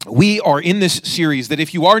we are in this series that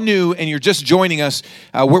if you are new and you're just joining us,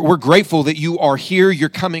 we're grateful that you are here. You're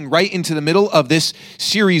coming right into the middle of this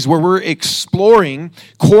series where we're exploring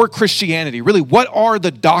core Christianity. Really, what are the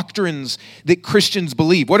doctrines that Christians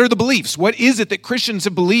believe? What are the beliefs? What is it that Christians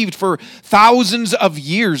have believed for thousands of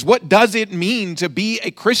years? What does it mean to be a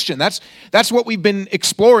Christian? That's what we've been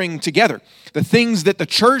exploring together. The things that the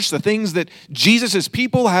church, the things that Jesus'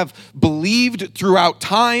 people have believed throughout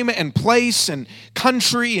time and place and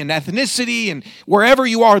country and ethnicity and wherever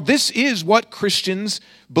you are, this is what Christians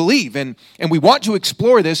believe. And we want to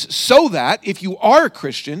explore this so that if you are a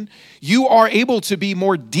Christian, you are able to be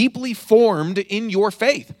more deeply formed in your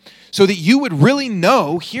faith so that you would really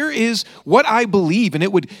know, here is what I believe, and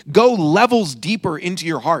it would go levels deeper into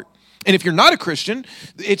your heart. And if you're not a Christian,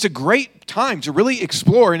 it's a great time to really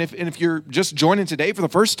explore. And if you're just joining today for the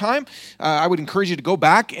first time, I would encourage you to go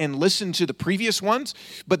back and listen to the previous ones.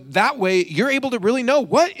 But that way, you're able to really know,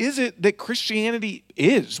 what is it that Christianity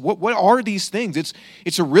is? What are these things?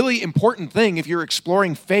 It's a really important thing if you're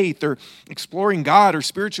exploring faith or exploring God or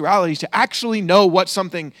spirituality to actually know what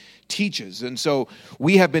something teaches. And so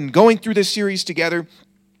we have been going through this series together.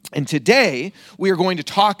 And today, we are going to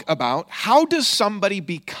talk about how does somebody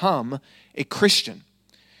become a Christian?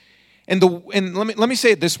 And let me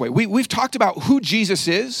say it this way. We've talked about who Jesus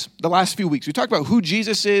is the last few weeks. We talked about who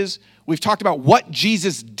Jesus is. We've talked about what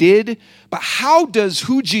Jesus did. But how does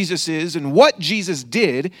who Jesus is and what Jesus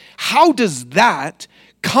did, how does that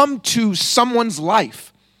come to someone's life?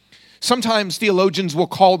 Sometimes theologians will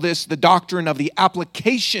call this the doctrine of the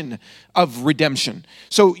application of redemption.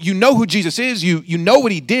 So you know who Jesus is, you know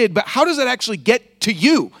what he did, but how does it actually get to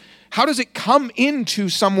you? How does it come into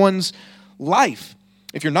someone's life?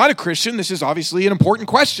 If you're not a Christian, this is obviously an important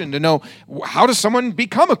question to know, how does someone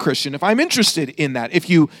become a Christian if I'm interested in that? If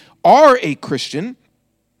you are a Christian,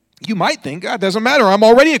 you might think, it doesn't matter, I'm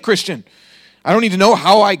already a Christian. I don't need to know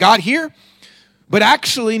how I got here. But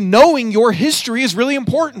actually knowing your history is really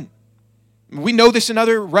important. We know this in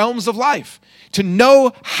other realms of life. To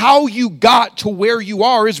know how you got to where you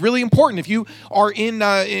are is really important. If you are in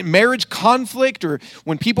marriage conflict or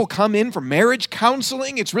when people come in for marriage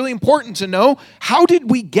counseling, it's really important to know, how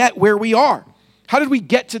did we get where we are? How did we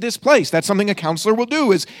get to this place? That's something a counselor will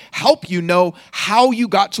do, is help you know how you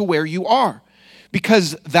got to where you are.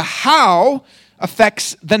 Because the how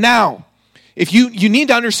affects the now. If you need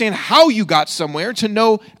to understand how you got somewhere to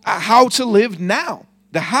know how to live now.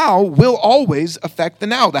 The how will always affect the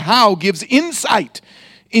now. The how gives insight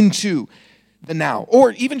into the now,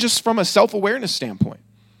 or even just from a self-awareness standpoint.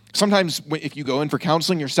 Sometimes if you go in for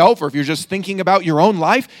counseling yourself, or if you're just thinking about your own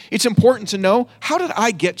life, it's important to know, how did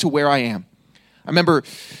I get to where I am? I remember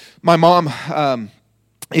my mom,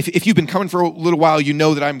 if you've been coming for a little while, you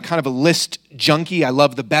know that I'm kind of a list junkie. I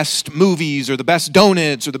love the best movies or the best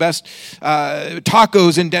donuts or the best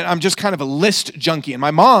tacos, and I'm just kind of a list junkie. And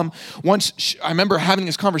my mom, I remember having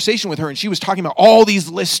this conversation with her, and she was talking about all these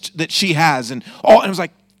lists that she has, and I was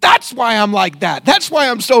like, that's why I'm like that. That's why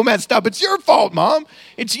I'm so messed up. It's your fault, Mom.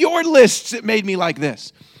 It's your lists that made me like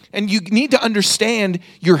this. And you need to understand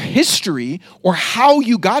your history, or how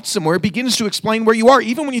you got somewhere begins to explain where you are.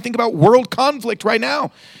 Even when you think about world conflict right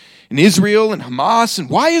now in Israel and Hamas, and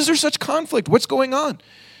why is there such conflict? What's going on?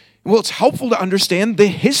 Well, it's helpful to understand the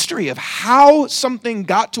history of how something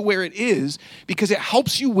got to where it is, because it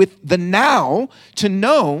helps you with the now to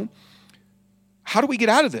know, how do we get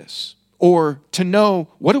out of this? Or to know,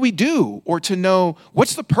 what do we do? Or to know,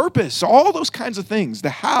 what's the purpose? All those kinds of things. The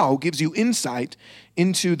how gives you insight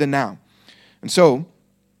into the now. And so,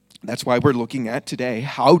 that's why we're looking at today,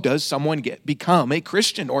 how does someone become a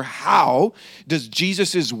Christian? Or how does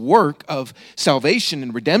Jesus' work of salvation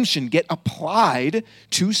and redemption get applied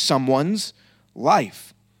to someone's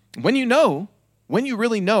life? When you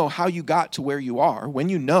really know how you got to where you are, when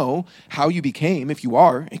you know how you became, if you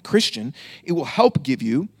are a Christian, it will help give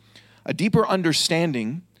you a deeper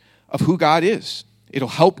understanding of who God is. It'll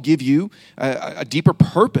help give you a deeper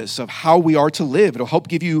purpose of how we are to live. It'll help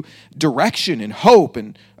give you direction and hope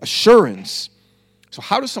and assurance. So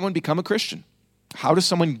how does someone become a Christian? How does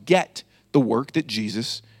someone get the work that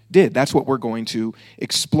Jesus did? That's what we're going to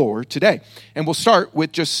explore today. And we'll start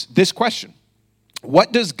with just this question.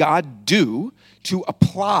 What does God do to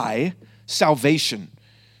apply salvation?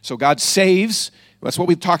 So God saves. That's what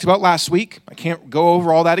we talked about last week. I can't go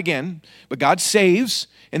over all that again. But God saves.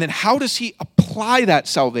 And then how does he apply apply that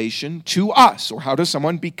salvation to us? Or how does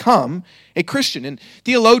someone become a Christian? And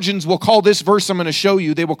theologians will call this verse I'm going to show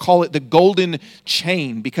you, they will call it the golden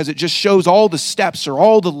chain, because it just shows all the steps or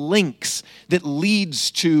all the links that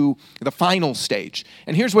leads to the final stage.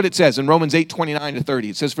 And here's what it says in Romans 8:29-30.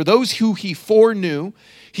 It says, "For those who he foreknew,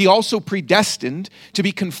 he also predestined to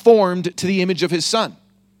be conformed to the image of his Son,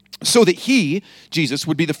 so that he, Jesus,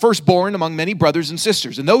 would be the firstborn among many brothers and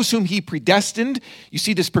sisters. And those whom he predestined," you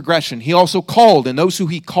see this progression, "he also called. And those who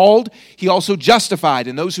he called, he also justified.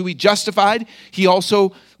 And those who he justified, he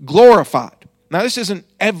also glorified." Now, this isn't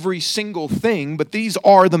every single thing, but these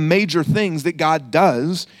are the major things that God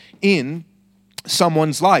does in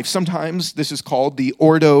someone's life. Sometimes this is called the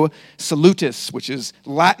Ordo Salutis, which is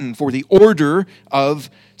Latin for the order of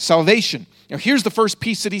salvation. Now, here's the first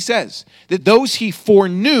piece that he says, that those he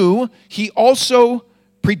foreknew, he also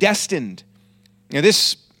predestined. Now,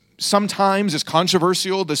 this sometimes is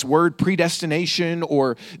controversial, this word predestination,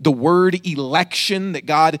 or the word election, that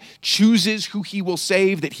God chooses who he will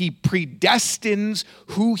save, that he predestines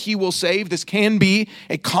who he will save. This can be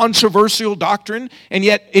a controversial doctrine, and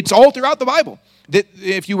yet it's all throughout the Bible. That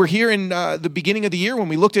if you were here in the beginning of the year when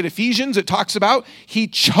we looked at Ephesians, it talks about he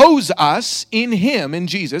chose us in him, in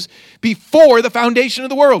Jesus, before the foundation of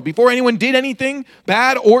the world. Before anyone did anything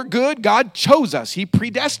bad or good, God chose us. He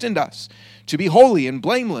predestined us to be holy and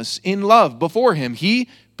blameless in love before him. He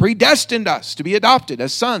predestined us to be adopted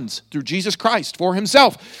as sons through Jesus Christ for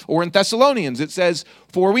himself. Or in Thessalonians, it says,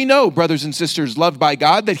 "For we know, brothers and sisters loved by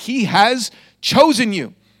God, that he has chosen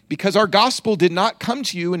you, because our gospel did not come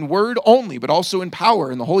to you in word only, but also in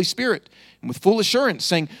power in the Holy Spirit, and with full assurance,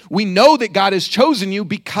 saying, we know that God has chosen you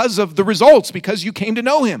because of the results, because you came to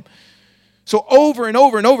know him." So over and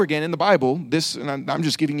over and over again in the Bible, this, and I'm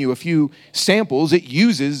just giving you a few samples, it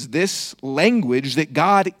uses this language that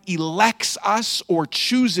God elects us or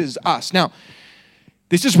chooses us. Now,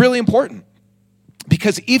 this is really important,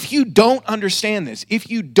 because if you don't understand this, if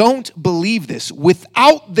you don't believe this,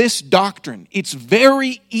 without this doctrine, it's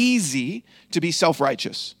very easy to be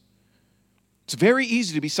self-righteous. It's very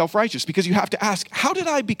easy to be self-righteous, because you have to ask, how did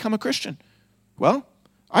I become a Christian? Well,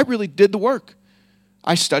 I really did the work.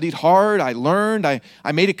 I studied hard, I learned,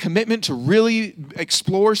 I made a commitment to really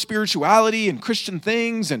explore spirituality and Christian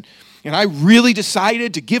things, and I really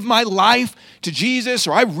decided to give my life to Jesus,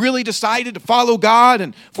 or I really decided to follow God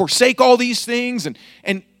and forsake all these things.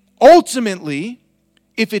 And ultimately,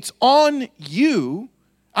 if it's on you,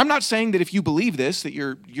 I'm not saying that if you believe this, that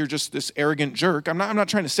you're just this arrogant jerk. I'm not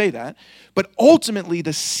trying to say that. But ultimately,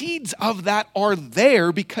 the seeds of that are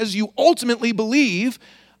there because you ultimately believe,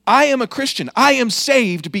 I am a Christian. I am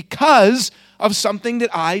saved because of something that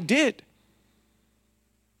I did.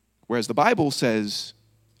 Whereas the Bible says,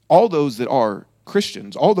 all those that are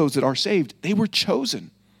Christians, all those that are saved, they were chosen.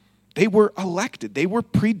 They were elected. They were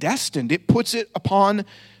predestined. It puts it upon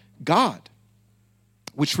God,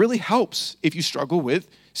 which really helps if you struggle with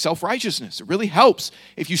self-righteousness. It really helps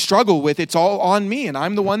if you struggle with it's all on me and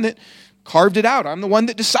I'm the one that carved it out. I'm the one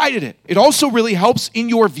that decided it. It also really helps in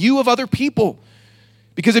your view of other people.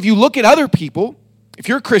 Because if you look at other people, if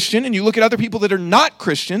you're a Christian and you look at other people that are not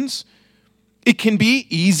Christians, it can be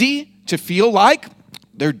easy to feel like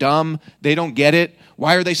they're dumb, they don't get it.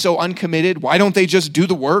 Why are they so uncommitted? Why don't they just do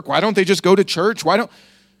the work? Why don't they just go to church? The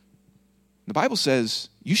Bible says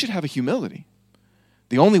you should have a humility.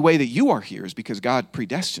 The only way that you are here is because God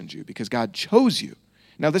predestined you, because God chose you.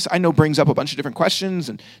 Now this, I know, brings up a bunch of different questions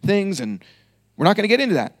and things, and we're not going to get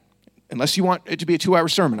into that unless you want it to be a 2-hour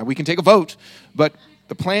sermon. We can take a vote, but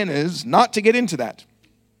the plan is not to get into that.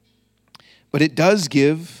 But it does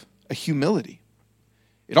give a humility.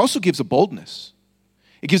 It also gives a boldness.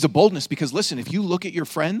 It gives a boldness because, listen, if you look at your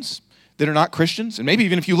friends that are not Christians, and maybe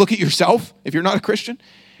even if you look at yourself, if you're not a Christian,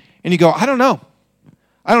 and you go, I don't know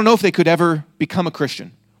if they could ever become a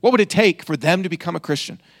Christian. What would it take for them to become a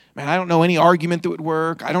Christian? Man, I don't know any argument that would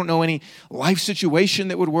work. I don't know any life situation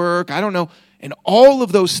that would work. I don't know. And all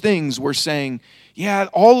of those things we're saying, yeah,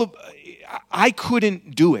 I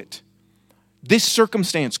couldn't do it. This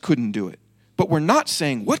circumstance couldn't do it. But we're not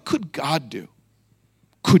saying, what could God do?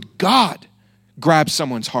 Could God grab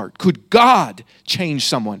someone's heart? Could God change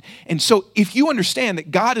someone? And so if you understand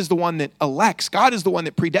that God is the one that elects, God is the one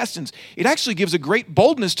that predestines, it actually gives a great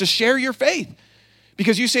boldness to share your faith.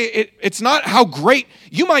 Because you say, it's not how great,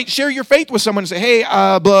 you might share your faith with someone and say, hey,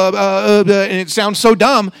 blah, blah, blah, and it sounds so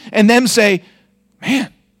dumb, and them say,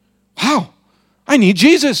 man, wow, I need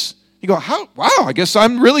Jesus. You go, wow, I guess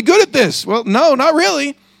I'm really good at this. Well, no, not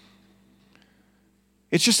really.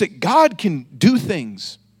 It's just that God can do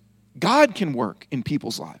things. God can work in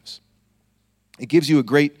people's lives. It gives you a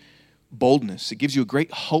great boldness. It gives you a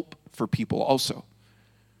great hope for people also.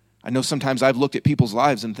 I know sometimes I've looked at people's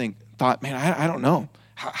lives and thought, man, I don't know.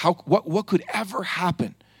 What could ever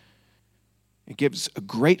happen? It gives a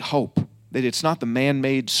great hope that it's not the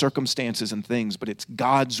man-made circumstances and things, but it's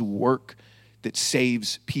God's work that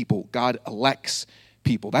saves people. God elects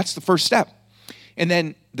people. That's the first step. And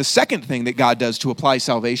then the second thing that God does to apply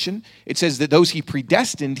salvation, it says that those he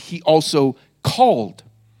predestined, he also called.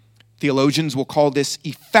 Theologians will call this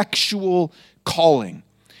effectual calling.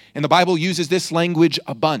 And the Bible uses this language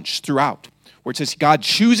a bunch throughout, where it says God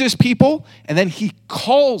chooses people and then he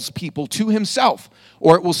calls people to himself.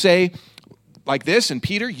 Or it will say like this in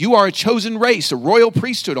Peter, you are a chosen race, a royal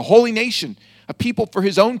priesthood, a holy nation, a people for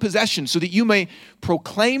his own possession, so that you may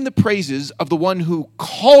proclaim the praises of the one who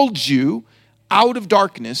called you out of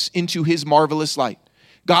darkness into his marvelous light.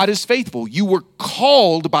 God is faithful. You were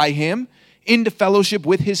called by him into fellowship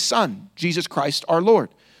with his Son, Jesus Christ our Lord.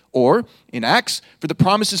 Or in Acts, for the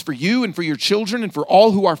promises for you and for your children and for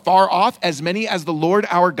all who are far off, as many as the Lord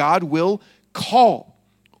our God will call.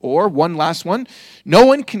 Or one last one, no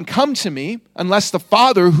one can come to me unless the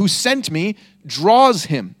Father who sent me draws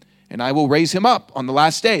him, and I will raise him up on the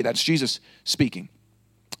last day. That's Jesus speaking.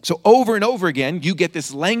 So over and over again, you get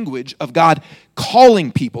this language of God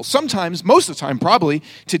calling people. Sometimes, most of the time probably,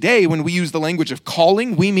 today when we use the language of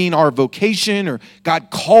calling, we mean our vocation or God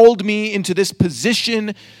called me into this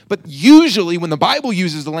position. But usually when the Bible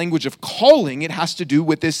uses the language of calling, it has to do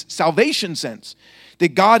with this salvation sense.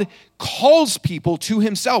 That God calls people to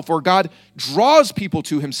himself, or God draws people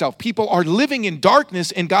to himself. People are living in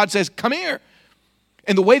darkness and God says, come here.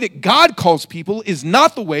 And the way that God calls people is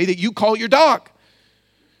not the way that you call your dog.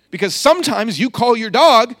 Because sometimes you call your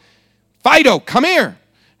dog, Fido, come here.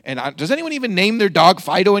 And does anyone even name their dog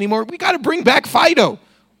Fido anymore? We got to bring back Fido.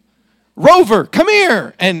 Rover, come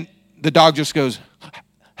here. And the dog just goes,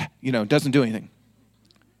 doesn't do anything.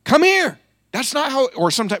 Come here. That's not how,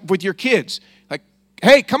 or sometimes with your kids, like,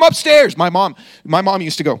 hey, come upstairs. My mom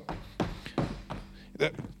used to go.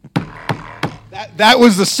 That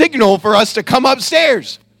was the signal for us to come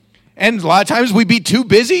upstairs. And a lot of times we'd be too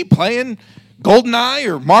busy playing GoldenEye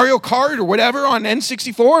or Mario Kart or whatever on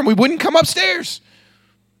N64, and we wouldn't come upstairs.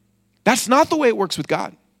 That's not the way it works with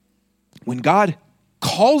God. When God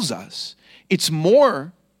calls us, it's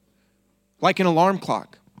more like an alarm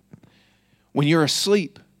clock. When you're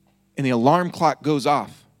asleep and the alarm clock goes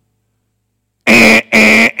off,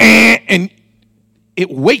 and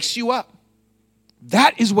it wakes you up.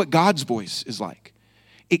 That is what God's voice is like.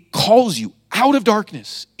 It calls you out of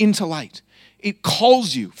darkness into light. It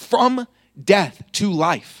calls you from death to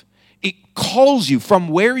life. It calls you from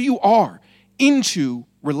where you are into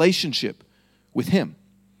relationship with him.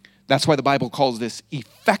 That's why the Bible calls this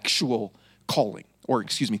effectual calling, or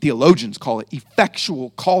theologians call it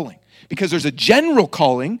effectual calling, because there's a general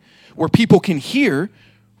calling where people can hear,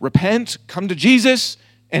 repent, come to Jesus,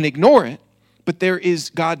 and ignore it. But there is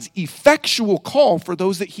God's effectual call for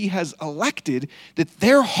those that he has elected, that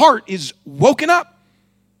their heart is woken up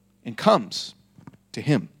and comes to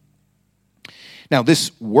him. Now,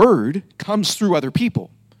 this word comes through other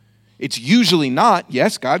people. It's usually not,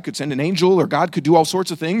 yes, God could send an angel or God could do all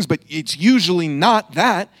sorts of things, but it's usually not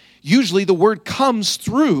that. Usually the word comes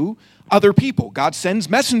through other people. God sends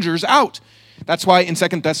messengers out. That's why in 2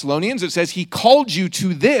 Thessalonians it says he called you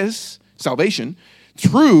to this salvation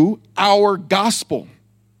through our gospel,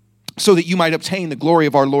 so that you might obtain the glory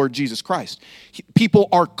of our Lord Jesus Christ. People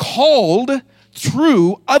are called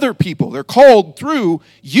through other people. They're called through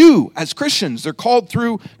you as Christians. They're called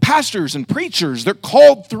through pastors and preachers. They're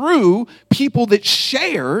called through people that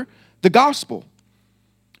share the gospel.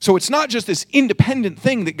 So it's not just this independent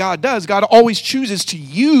thing that God does. God always chooses to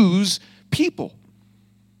use people.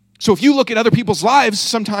 So if you look at other people's lives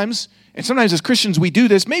sometimes as Christians we do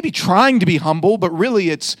this, maybe trying to be humble, but really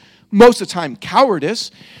it's most of the time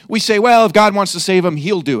cowardice. We say, well, if God wants to save him,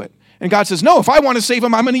 he'll do it. And God says, no, if I want to save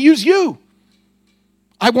him, I'm going to use you.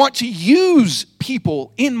 I want to use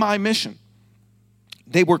people in my mission.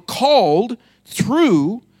 They were called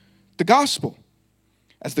through the gospel,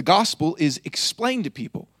 as the gospel is explained to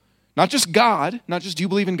people. Not just God, not just do you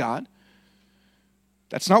believe in God.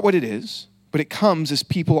 That's not what it is, but it comes as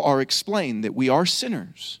people are explained that we are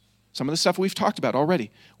sinners. Some of the stuff we've talked about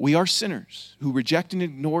already. We are sinners who reject and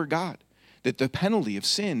ignore God. That the penalty of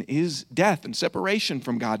sin is death and separation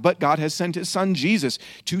from God. But God has sent his son Jesus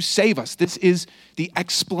to save us. This is the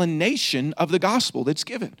explanation of the gospel that's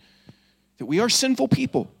given. That we are sinful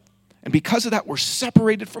people. And because of that, we're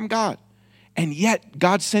separated from God. And yet,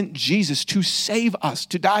 God sent Jesus to save us,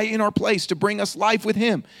 to die in our place, to bring us life with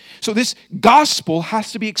him. So this gospel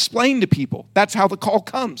has to be explained to people. That's how the call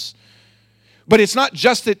comes. But it's not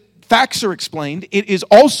just that facts are explained, it is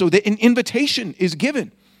also that an invitation is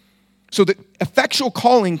given. So the effectual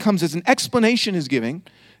calling comes as an explanation is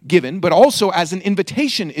given, but also as an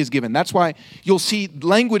invitation is given. That's why you'll see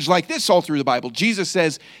language like this all through the Bible. Jesus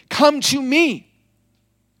says, "Come to me,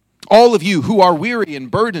 all of you who are weary and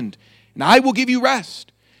burdened, and I will give you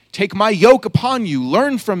rest. Take my yoke upon you,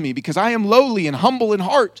 learn from me, because I am lowly and humble in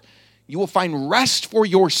heart. You will find rest for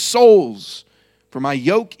your souls. For my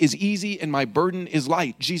yoke is easy and my burden is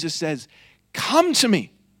light." Jesus says, "Come to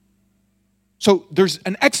me." So there's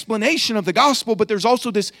an explanation of the gospel, but there's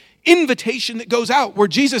also this invitation that goes out where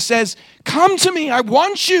Jesus says, "Come to me, I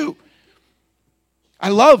want you." I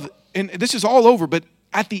love, and this is all over, but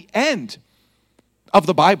at the end of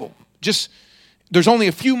the Bible, there's only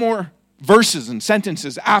a few more verses and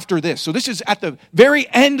sentences after this. So this is at the very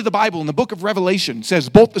end of the Bible in the book of Revelation. It says,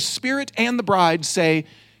 both the Spirit and the bride say,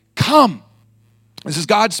 "Come." This is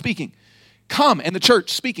God speaking. "Come," and the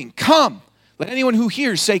church speaking. "Come." Let anyone who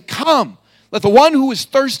hears say, "Come." Let the one who is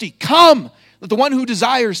thirsty come. Let the one who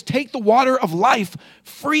desires take the water of life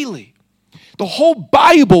freely. The whole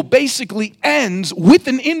Bible basically ends with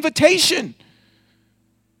an invitation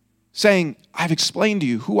saying, "I've explained to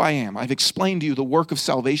you who I am. I've explained to you the work of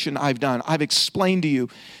salvation I've done. I've explained to you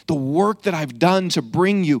the work that I've done to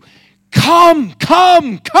bring you. Come,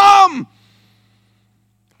 come, come."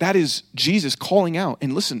 That is Jesus calling out.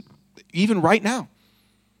 And listen, even right now,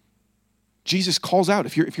 Jesus calls out.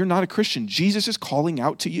 If you're not a Christian, Jesus is calling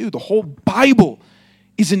out to you. The whole Bible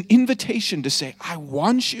is an invitation to say, "I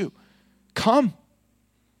want you. Come."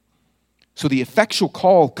 So the effectual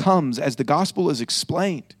call comes as the gospel is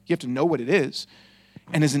explained. You have to know what it is.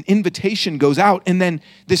 And as an invitation goes out. And then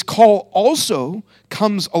this call also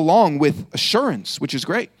comes along with assurance, which is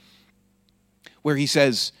great. Where he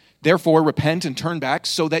says, "Therefore repent and turn back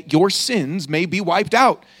so that your sins may be wiped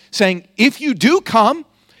out." Saying, if you do come,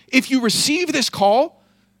 if you receive this call,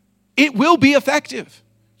 it will be effective.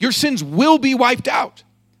 Your sins will be wiped out.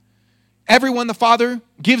 "Everyone the Father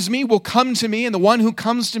gives me will come to me, and the one who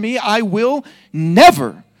comes to me I will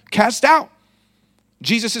never cast out."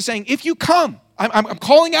 Jesus is saying, if you come, I'm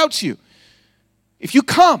calling out to you. If you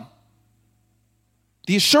come,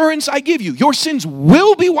 the assurance I give you, your sins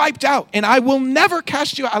will be wiped out, and I will never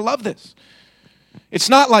cast you out. I love this. It's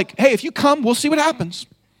not like, hey, if you come, we'll see what happens.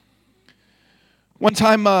 One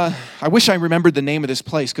time, I wish I remembered the name of this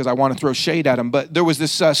place because I want to throw shade at them, but there was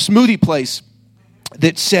this smoothie place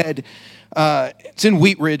that said, it's in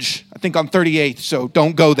Wheat Ridge, I think on 38th, so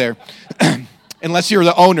don't go there. Unless you're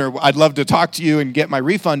the owner, I'd love to talk to you and get my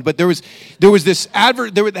refund. But there was this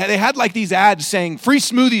advert, they had like these ads saying, "Free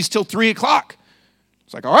smoothies till 3 o'clock.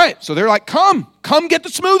 It's like, all right. So they're like, come get the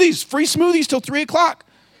smoothies, free smoothies till 3 o'clock.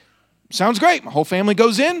 Sounds great. My whole family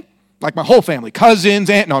goes in. Like my whole family, cousins,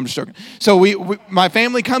 aunt. No, I'm just joking. So my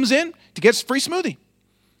family comes in to get free smoothie.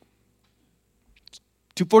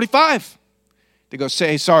 2:45. They go,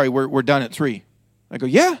 "Say sorry, we're done at 3. I go,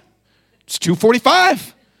 "Yeah, it's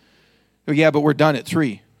 2:45. They go, "Yeah, but we're done at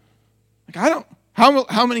 3. Like, I don't.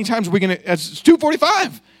 How many times are we gonna? It's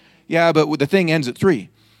 2:45. "Yeah, but the thing ends at 3.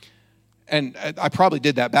 And I probably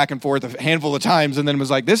did that back and forth a handful of times, and then was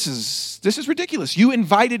like, "This is ridiculous. You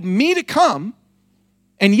invited me to come.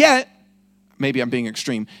 And yet," maybe I'm being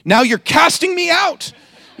extreme, "now you're casting me out,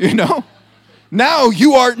 Now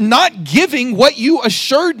you are not giving what you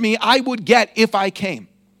assured me I would get if I came."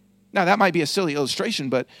 Now that might be a silly illustration,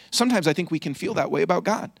 but sometimes I think we can feel that way about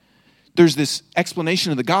God. There's this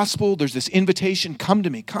explanation of the gospel. There's this invitation, "Come to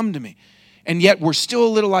me, come to me." And yet we're still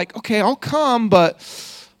a little like, okay, I'll come, but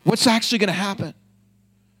what's actually going to happen?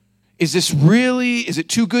 Is it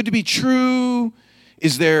too good to be true?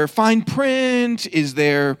 Is there fine print? Is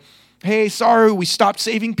there, "Hey, sorry, we stopped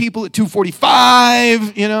saving people at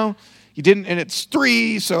 2:45, you didn't, and it's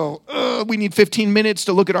 3, so we need 15 minutes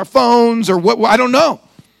to look at our phones," or what? I don't know.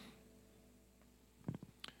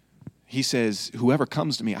 He says, "Whoever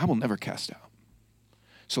comes to me, I will never cast out."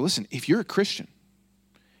 So listen, if you're a Christian,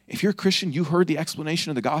 you heard the explanation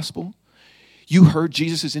of the gospel, you heard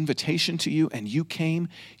Jesus' invitation to you, and you came,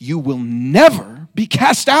 you will never be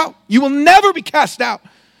cast out. You will never be cast out.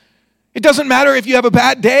 It doesn't matter if you have a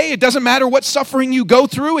bad day. It doesn't matter what suffering you go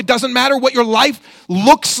through. It doesn't matter what your life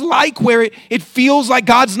looks like, where it feels like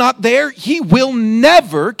God's not there. He will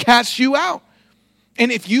never cast you out. And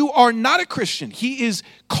if you are not a Christian, he is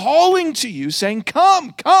calling to you saying,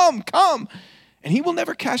 "Come, come, come." And he will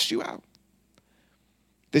never cast you out.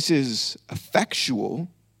 This is effectual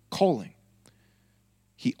calling.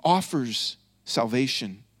 He offers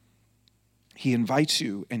salvation. He invites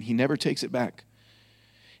you, and he never takes it back.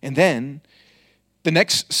 And then the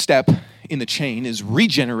next step in the chain is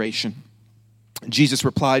regeneration. Jesus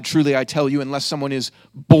replied, "Truly I tell you, unless someone is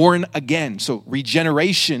born again." So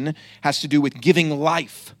regeneration has to do with giving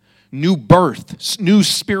life, new birth, new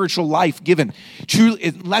spiritual life given. Truly,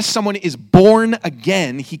 unless someone is born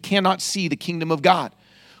again, he cannot see the kingdom of God.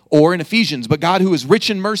 Or in Ephesians, "But God, who is rich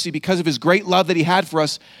in mercy because of his great love that he had for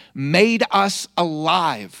us, made us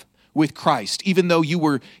alive with Christ. Even though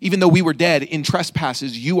we were dead in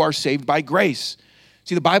trespasses, you are saved by grace."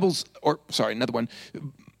 See, another one.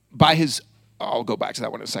 I'll go back to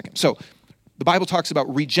that one in a second. So the Bible talks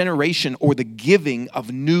about regeneration, or the giving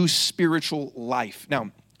of new spiritual life.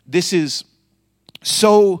 Now, this is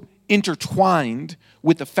so intertwined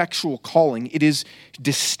with effectual calling. It is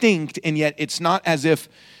distinct, and yet it's not as if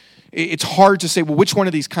it's hard to say, well, which one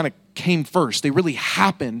of these kind of came first? They really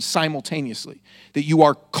happen simultaneously. That you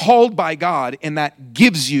are called by God, and that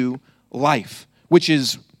gives you life, which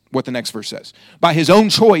is what the next verse says. By his own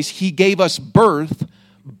choice, he gave us birth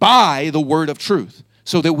by the word of truth,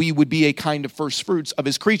 so that we would be a kind of first fruits of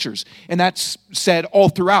his creatures. And that's said all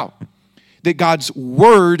throughout, that God's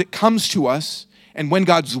word comes to us, and when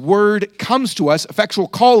God's word comes to us, effectual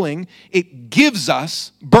calling, it gives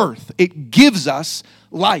us birth. It gives us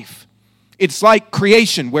life. It's like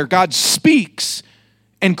creation, where God speaks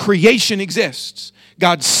and creation exists.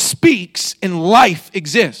 God speaks and life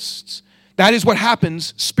exists. That is what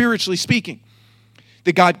happens spiritually speaking.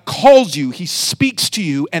 That God calls you, he speaks to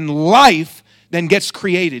you, and life then gets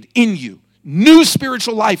created in you. New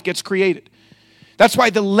spiritual life gets created. That's why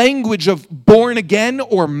the language of born again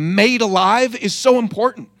or made alive is so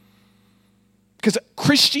important. Because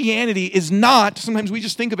Christianity is not, sometimes we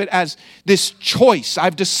just think of it as this choice.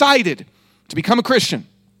 I've decided to become a Christian.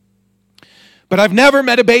 But I've never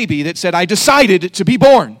met a baby that said, I decided to be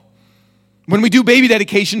born. When we do baby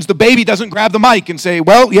dedications, the baby doesn't grab the mic and say,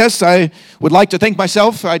 well, yes, I would like to thank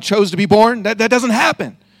myself. I chose to be born. That doesn't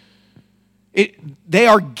happen. They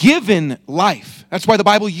are given life. That's why the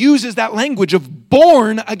Bible uses that language of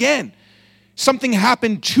born again. Something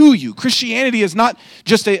happened to you. Christianity is not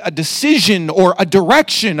just a decision or a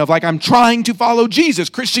direction of like, I'm trying to follow Jesus.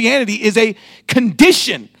 Christianity is a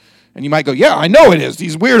condition. And you might go, yeah, I know it is.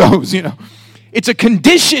 These weirdos, you know. It's a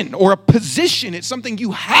condition or a position. It's something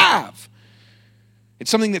you have. It's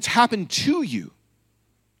something that's happened to you.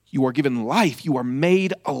 You are given life. You are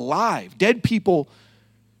made alive. Dead people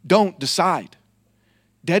don't decide.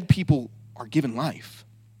 Dead people are given life.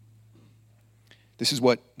 This is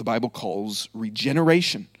what the Bible calls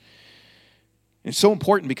regeneration. It's so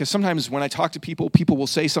important because sometimes when I talk to people, people will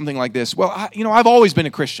say something like this, well, I've always been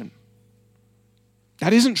a Christian.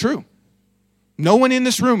 That isn't true. No one in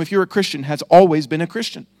this room, if you're a Christian, has always been a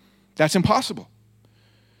Christian. That's impossible.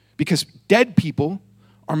 Because dead people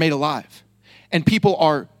are made alive. And people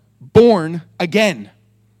are born again.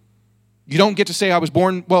 You don't get to say I was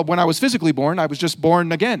born, well, when I was physically born, I was just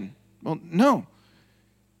born again. Well, no.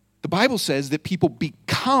 The Bible says that people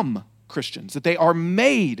become Christians, that they are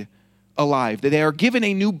made alive, that they are given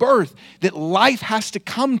a new birth, that life has to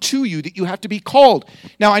come to you, that you have to be called.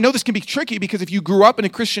 Now, I know this can be tricky because if you grew up in a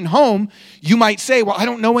Christian home, you might say, well, I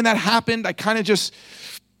don't know when that happened. I kind of just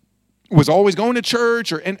was always going to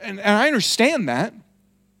church, and I understand that.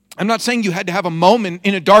 I'm not saying you had to have a moment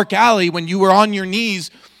in a dark alley when you were on your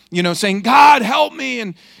knees, saying, God, help me,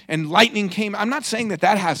 and lightning came. I'm not saying that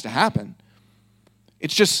has to happen.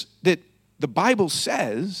 It's just that the Bible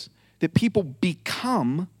says that people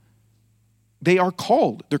become, they are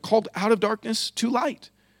called. They're called out of darkness to light,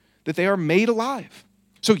 that they are made alive.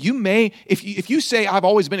 So you may, if you say, I've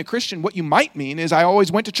always been a Christian, what you might mean is I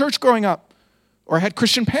always went to church growing up, or I had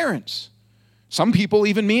Christian parents. Some people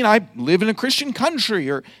even mean I live in a Christian country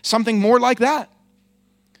or something more like that.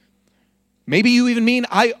 Maybe you even mean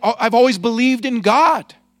I've always believed in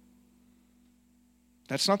God.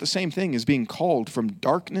 That's not the same thing as being called from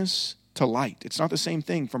darkness to light. It's not the same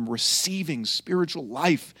thing from receiving spiritual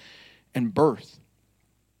life and birth.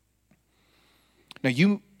 Now,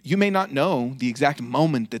 you may not know the exact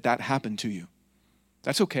moment that happened to you.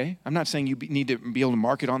 That's okay. I'm not saying you need to be able to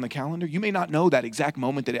mark it on the calendar. You may not know that exact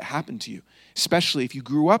moment that it happened to you, especially if you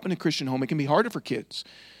grew up in a Christian home. It can be harder for kids.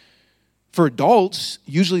 For adults,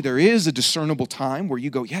 usually there is a discernible time where you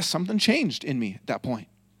go, yes, something changed in me at that point.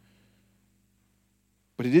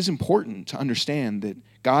 But it is important to understand that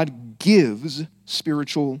God gives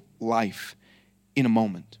spiritual life in a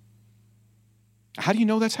moment. How do you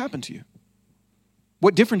know that's happened to you?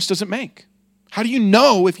 What difference does it make? How do you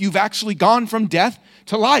know if you've actually gone from death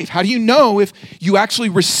to life? How do you know if you were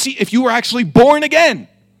actually born again?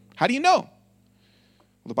 How do you know?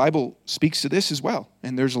 Well, the Bible speaks to this as well.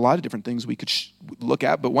 And there's a lot of different things we could look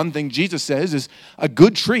at. But one thing Jesus says is a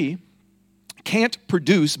good tree can't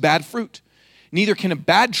produce bad fruit. Neither can a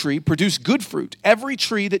bad tree produce good fruit. Every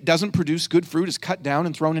tree that doesn't produce good fruit is cut down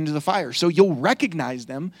and thrown into the fire. So you'll recognize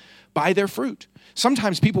them by their fruit.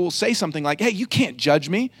 Sometimes people will say something like, hey, you can't judge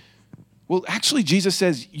me. Well, actually, Jesus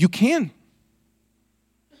says you can.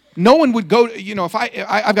 No one would go, if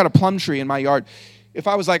I've got a plum tree in my yard. If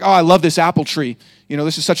I was like, oh, I love this apple tree.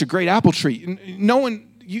 This is such a great apple tree. No one,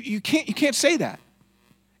 you can't say that.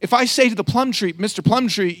 If I say to the plum tree, Mr. Plum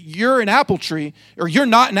Tree, you're an apple tree, or you're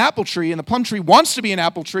not an apple tree, and the plum tree wants to be an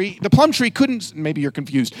apple tree, the plum tree couldn't, maybe you're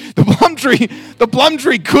confused. The plum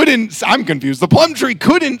tree couldn't, I'm confused. The plum tree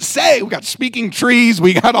couldn't say, we got speaking trees,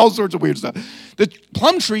 we got all sorts of weird stuff. The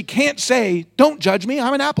plum tree can't say, don't judge me,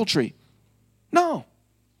 I'm an apple tree. No.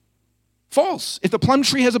 False. If the plum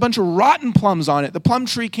tree has a bunch of rotten plums on it, the plum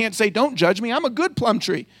tree can't say, don't judge me, I'm a good plum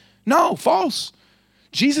tree. No, false.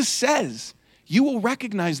 Jesus says, you will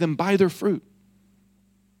recognize them by their fruit.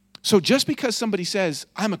 So just because somebody says,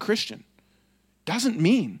 I'm a Christian, doesn't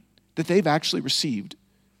mean that they've actually received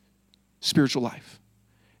spiritual life.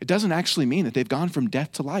 It doesn't actually mean that they've gone from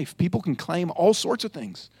death to life. People can claim all sorts of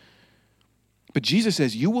things. But Jesus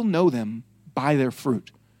says, you will know them by their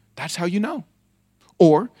fruit. That's how you know.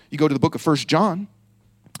 Or you go to the book of 1 John,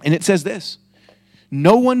 and it says this,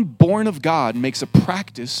 no one born of God makes a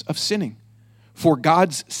practice of sinning. For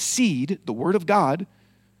God's seed, the word of God,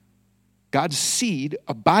 God's seed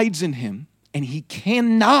abides in him, and he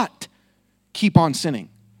cannot keep on sinning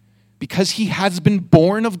because he has been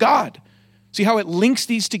born of God. See how it links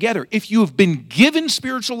these together? If you have been given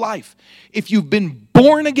spiritual life, if you've been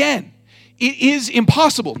born again, it is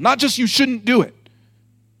impossible. Not just you shouldn't do it.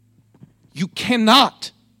 You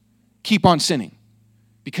cannot keep on sinning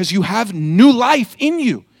because you have new life in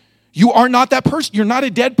you. You are not that person. You're not a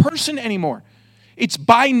dead person anymore. It's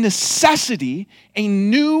by necessity a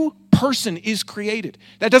new person is created.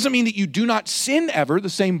 That doesn't mean that you do not sin ever. The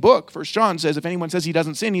same book, 1 John says, if anyone says he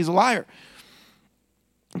doesn't sin, he's a liar.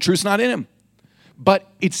 The truth's not in him. But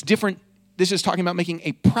it's different. This is talking about making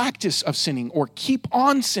a practice of sinning or keep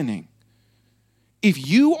on sinning. If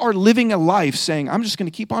you are living a life saying, I'm just going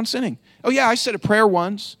to keep on sinning. Oh yeah, I said a prayer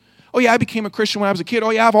once. Oh yeah, I became a Christian when I was a kid.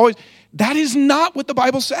 Oh yeah, I've always. That is not what the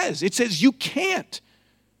Bible says. It says you can't.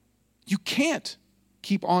 You can't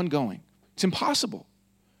keep on going. It's impossible.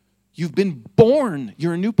 You've been born.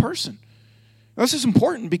 You're a new person. Now, this is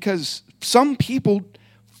important because some people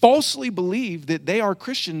falsely believe that they are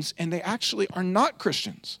Christians and they actually are not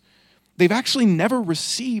Christians. They've actually never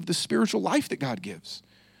received the spiritual life that God gives.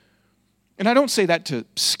 And I don't say that to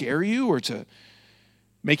scare you or to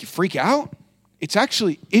make you freak out. It's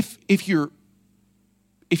actually, if you're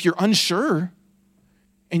unsure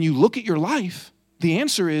and you look at your life, the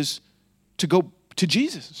answer is to go to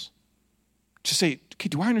Jesus. To say, okay,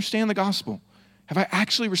 do I understand the gospel? Have I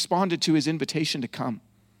actually responded to his invitation to come?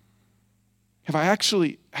 Have I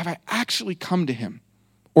actually come to him?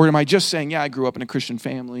 Or am I just saying, yeah, I grew up in a Christian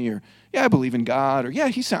family, or yeah, I believe in God, or yeah,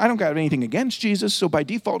 I don't got anything against Jesus, so by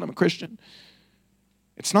default I'm a Christian.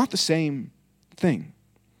 It's not the same thing.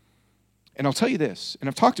 And I'll tell you this, and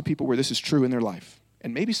I've talked to people where this is true in their life,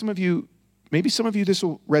 and maybe some of you this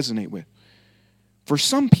will resonate with. For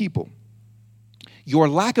some people, your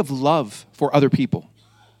lack of love for other people,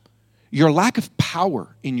 your lack of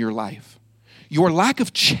power in your life, your lack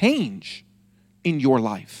of change in your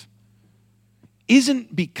life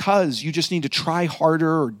isn't because you just need to try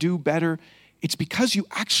harder or do better. It's because you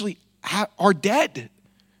actually are dead.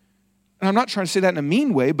 And I'm not trying to say that in a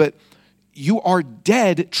mean way, but you are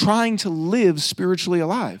dead trying to live spiritually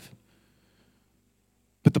alive.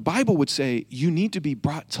 But the Bible would say you need to be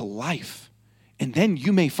brought to life. And then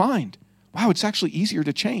you may find, wow, it's actually easier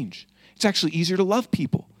to change. It's actually easier to love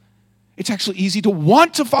people. It's actually easy to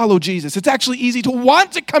want to follow Jesus. It's actually easy to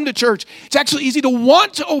want to come to church. It's actually easy to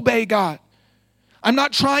want to obey God. I'm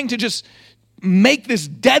not trying to just make this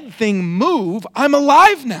dead thing move. I'm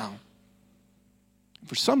alive now.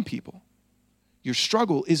 For some people, your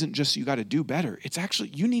struggle isn't just you got to do better. It's actually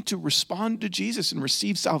you need to respond to Jesus and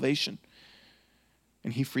receive salvation.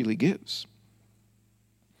 And he freely gives.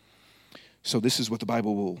 So this is what the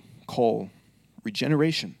Bible will call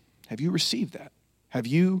regeneration. Have you received that? Have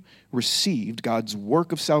you received God's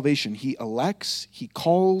work of salvation? He elects, he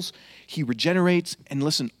calls, he regenerates, and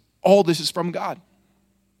listen, all this is from God.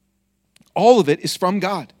 All of it is from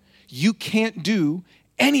God. You can't do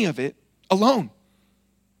any of it alone.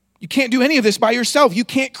 You can't do any of this by yourself. You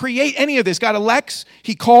can't create any of this. God elects,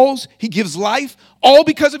 he calls, he gives life, all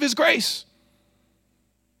because of his grace.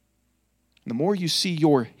 And the more you see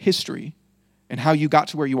your history and how you got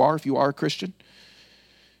to where you are, if you are a Christian,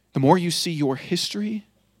 the more you see your history,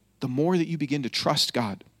 the more that you begin to trust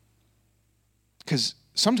God. Because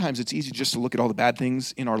sometimes it's easy just to look at all the bad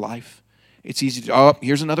things in our life. It's easy to, oh,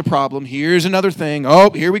 here's another problem. Here's another thing. Oh,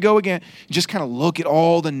 here we go again. Just kind of look at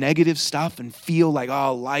all the negative stuff and feel like,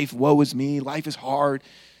 oh, life, woe is me. Life is hard.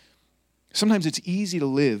 Sometimes it's easy to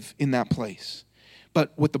live in that place.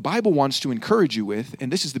 But what the Bible wants to encourage you with,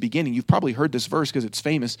 and this is the beginning, you've probably heard this verse because it's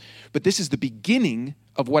famous, but this is the beginning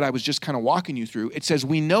of what I was just kind of walking you through. It says,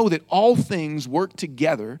 we know that all things work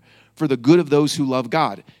together for the good of those who love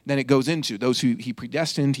God. Then it goes into those who he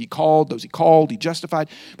predestined, he called, those he called, he justified.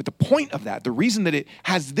 But the point of that, the reason that it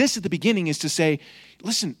has this at the beginning is to say,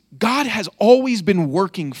 listen, God has always been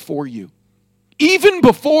working for you. Even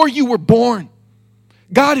before you were born,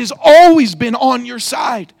 God has always been on your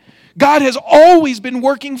side. God has always been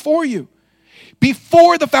working for you.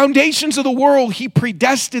 Before the foundations of the world, he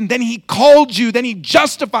predestined, then he called you, then he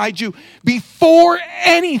justified you. Before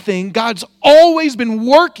anything, God's always been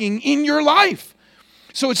working in your life.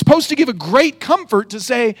 So it's supposed to give a great comfort to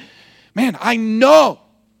say, man, I know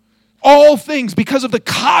all things because of the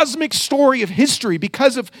cosmic story of history,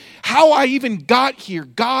 because of how I even got here.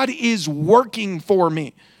 God is working for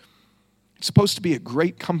me. It's supposed to be a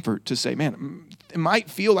great comfort to say, man, it might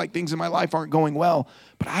feel like things in my life aren't going well,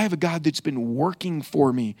 but I have a God that's been working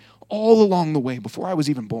for me all along the way before I was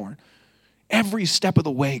even born. Every step of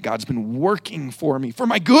the way, God's been working for me, for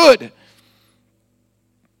my good.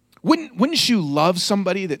 Wouldn't you love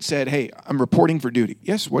somebody that said, hey, I'm reporting for duty?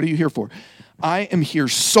 Yes, what are you here for? I am here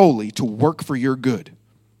solely to work for your good.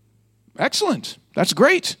 Excellent. That's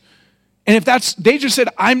great. And if they just said,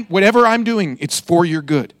 whatever I'm doing, it's for your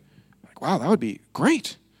good. Like, wow, that would be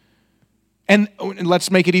great. And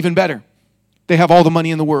let's make it even better. They have all the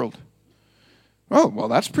money in the world. Oh, well,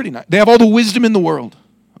 that's pretty nice. They have all the wisdom in the world.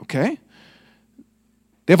 Okay.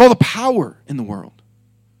 They have all the power in the world.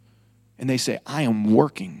 And they say, I am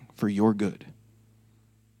working for your good.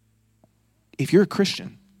 If you're a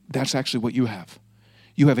Christian, that's actually what you have.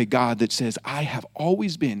 You have a God that says, I have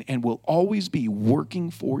always been and will always be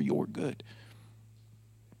working for your good.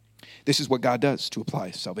 This is what God does to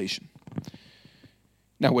apply salvation.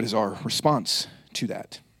 Now, what is our response to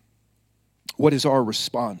that? What is our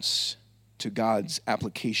response to God's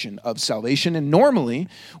application of salvation? And normally,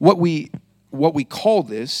 what we call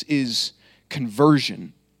this is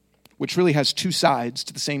conversion, which really has two sides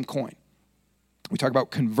to the same coin. We talk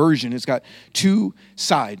about conversion. It's got two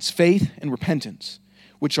sides, faith and repentance,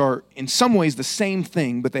 which are in some ways the same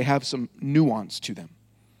thing, but they have some nuance to them.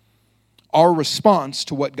 Our response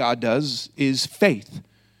to what God does is faith.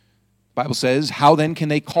 The Bible says, how then can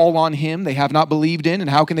they call on him they have not believed in? And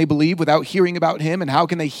how can they believe without hearing about him? And how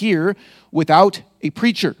can they hear without a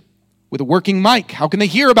preacher with a working mic? How can they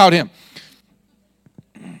hear about him?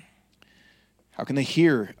 How can they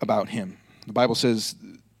hear about him? The Bible says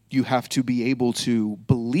you have to be able to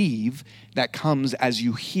believe. That comes as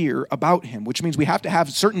you hear about him, which means we have to have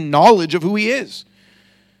certain knowledge of who he is.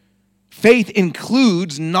 Faith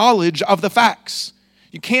includes knowledge of the facts.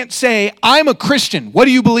 You can't say, I'm a Christian. What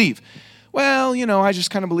do you believe? Well, I just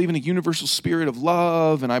kind of believe in a universal spirit of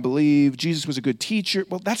love, and I believe Jesus was a good teacher.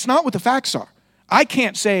 Well, that's not what the facts are. I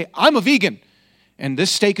can't say, I'm a vegan, and this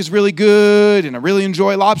steak is really good, and I really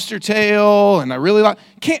enjoy lobster tail, and I really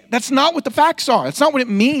that's not what the facts are. That's not what it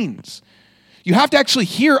means. You have to actually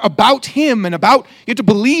hear about him and you have to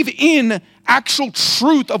believe in actual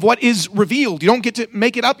truth of what is revealed. You don't get to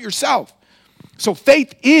make it up yourself. So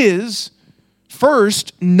faith is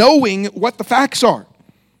first knowing what the facts are.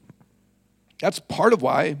 That's part of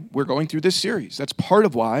why we're going through this series. That's part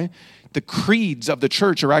of why the creeds of the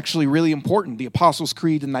church are actually really important. The Apostles'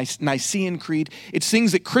 Creed and Nicene Creed. It's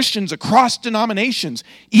things that Christians across denominations,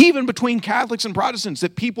 even between Catholics and Protestants,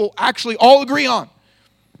 that people actually all agree on.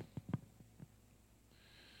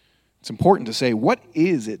 It's important to say, what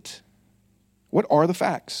is it? What are the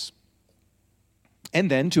facts? And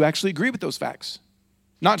then to actually agree with those facts.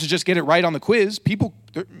 Not to just get it right on the quiz.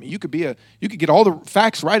 You could get all the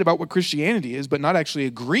facts right about what Christianity is, but not actually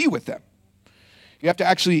agree with them. You have to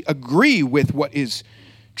actually agree with what is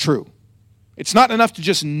true. It's not enough to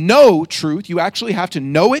just know truth. You actually have to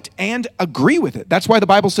know it and agree with it. That's why the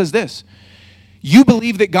Bible says this. You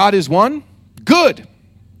believe that God is one? Good.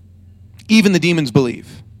 Even the demons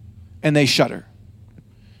believe, and they shudder.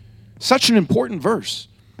 Such an important verse,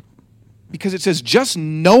 because it says just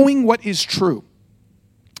knowing what is true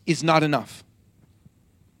is not enough.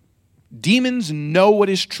 Demons know what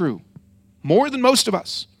is true. More than most of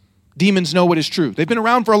us. Demons know what is true. They've been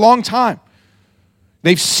around for a long time.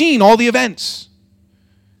 They've seen all the events.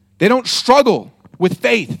 They don't struggle with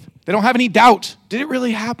faith. They don't have any doubt. Did it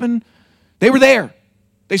really happen? They were there.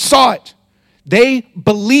 They saw it. They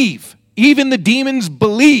believe. Even the demons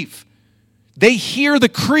believe. They hear the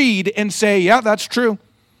creed and say, yeah, that's true.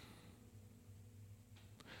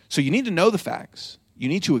 So you need to know the facts. You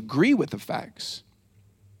need to agree with the facts.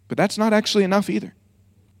 But that's not actually enough either.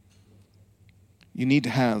 You need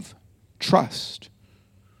to have trust.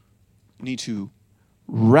 You need to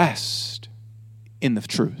rest in the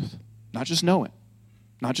truth. Not just know it,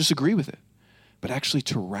 not just agree with it, but actually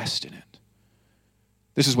to rest in it.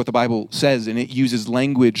 This is what the Bible says, and it uses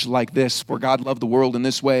language like this. For God loved the world in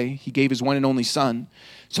this way. He gave his one and only Son,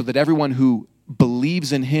 so that everyone who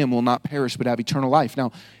believes in him will not perish but have eternal life.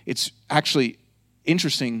 Now, it's actually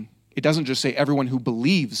interesting. It doesn't just say everyone who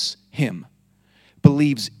believes him,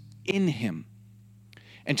 believes in him.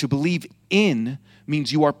 And to believe in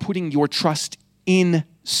means you are putting your trust in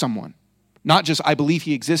someone. Not just, I believe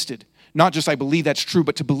he existed. Not just, I believe that's true,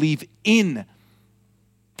 but to believe in.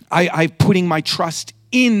 I'm putting my trust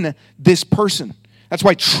in this person. That's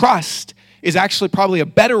why trust is actually probably a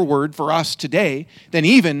better word for us today than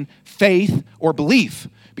even faith or belief.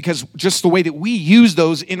 Because just the way that we use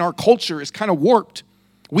those in our culture is kind of warped.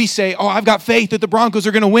 We say, oh, I've got faith that the Broncos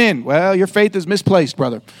are going to win. Well, your faith is misplaced,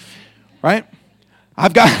 brother. Right?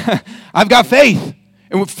 I've got faith.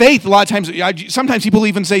 And with faith, a lot of times, sometimes people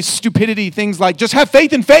even say stupidity things like, just have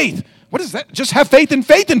faith in faith. What is that? Just have faith in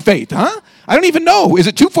faith in faith, huh? I don't even know. Is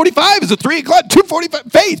it 2:45? Is it 3 o'clock?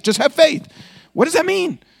 2:45? Faith. Just have faith. What does that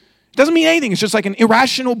mean? It doesn't mean anything. It's just like an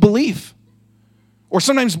irrational belief. Or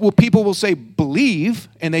sometimes people will say believe,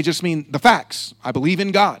 and they just mean the facts. I believe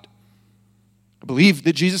in God. I believe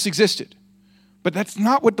that Jesus existed. But that's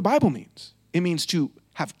not what the Bible means. It means to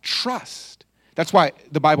have trust. That's why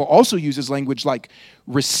the Bible also uses language like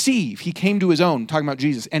receive. He came to his own, talking about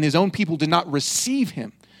Jesus, and his own people did not receive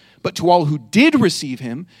him. But to all who did receive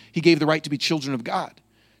him, he gave the right to be children of God,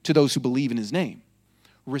 to those who believe in his name.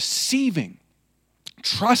 Receiving,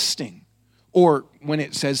 trusting, or when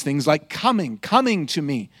it says things like coming to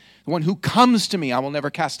me, the one who comes to me, I will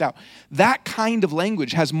never cast out. That kind of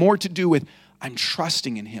language has more to do with I'm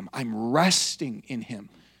trusting in him. I'm resting in him.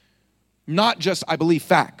 Not just I believe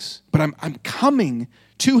facts, but I'm coming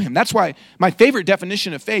to him. That's why my favorite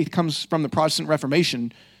definition of faith comes from the Protestant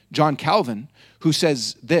Reformation, John Calvin, who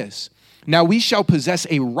says this. Now we shall possess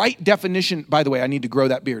a right definition. By the way, I need to grow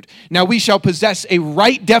that beard. Now we shall possess a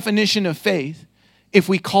right definition of faith if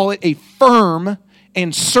we call it a firm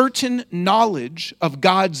and certain knowledge of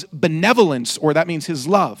God's benevolence, or that means his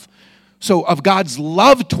love. So of God's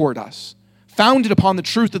love toward us, founded upon the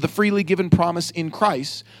truth of the freely given promise in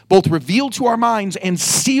Christ, both revealed to our minds and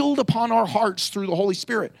sealed upon our hearts through the Holy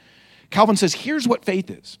Spirit. Calvin says, here's what faith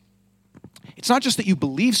is. It's not just that you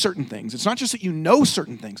believe certain things. It's not just that you know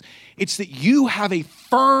certain things. It's that you have a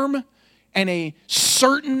firm and a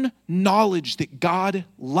certain knowledge that God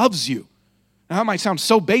loves you. Now, that might sound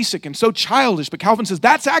so basic and so childish, but Calvin says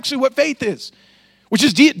that's actually what faith is, which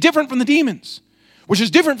is different from the demons, which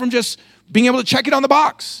is different from just being able to check it on the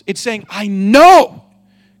box. It's saying, I know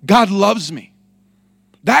God loves me.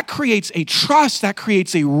 That creates a trust, that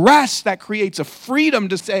creates a rest, that creates a freedom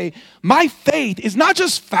to say, my faith is not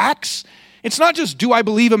just facts. It's not just, do I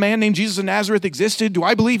believe a man named Jesus of Nazareth existed? Do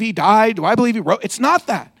I believe he died? Do I believe he wrote? It's not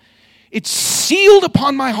that. It's sealed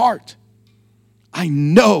upon my heart. I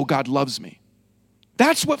know God loves me.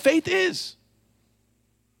 That's what faith is.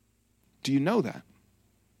 Do you know that?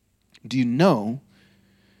 Do you know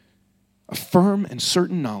a firm and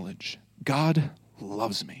certain knowledge, God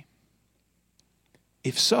loves me?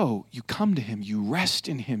 If so, you come to him, you rest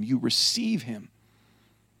in him, you receive him.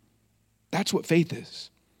 That's what faith is.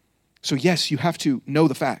 So yes, you have to know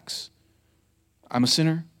the facts. I'm a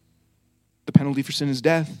sinner. The penalty for sin is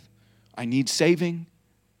death. I need saving.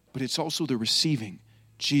 But it's also the receiving.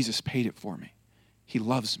 Jesus paid it for me. He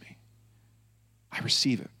loves me. I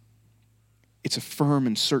receive it. It's a firm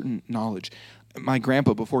and certain knowledge. My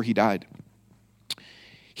grandpa, before he died,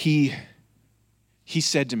 he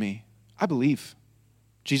said to me, I believe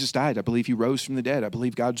Jesus died. I believe he rose from the dead. I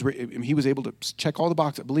believe he was able to check all the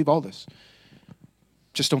boxes. I believe all this.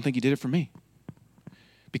 Just don't think he did it for me.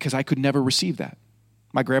 Because I could never receive that.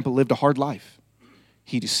 My grandpa lived a hard life.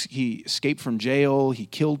 He escaped from jail. He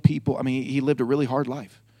killed people. I mean, he lived a really hard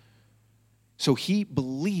life. So he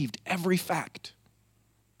believed every fact.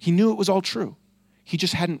 He knew it was all true. He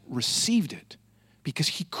just hadn't received it because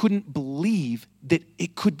he couldn't believe that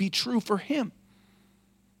it could be true for him.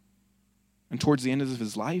 And towards the end of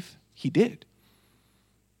his life, he did.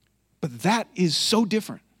 But that is so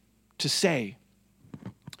different to say,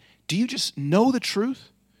 do you just know the truth?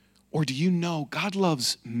 Or do you know God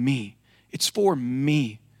loves me? It's for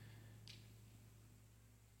me.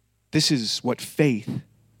 This is what faith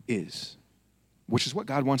is, which is what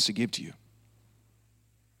God wants to give to you.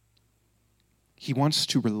 He wants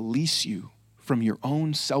to release you from your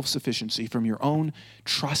own self-sufficiency, from your own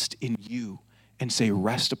trust in you, and say,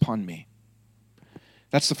 rest upon me.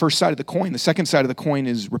 That's the first side of the coin. The second side of the coin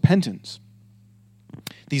is repentance.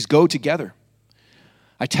 These go together.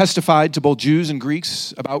 I testified to both Jews and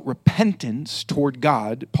Greeks about repentance toward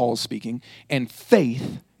God, Paul is speaking, and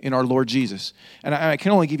faith in our Lord Jesus. And I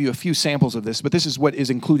can only give you a few samples of this, but this is what is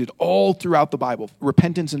included all throughout the Bible.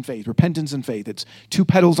 Repentance and faith, repentance and faith. It's two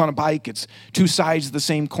pedals on a bike. It's two sides of the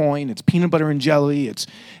same coin. It's peanut butter and jelly. It's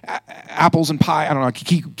apples and pie. I don't know.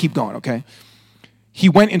 Keep going, okay? He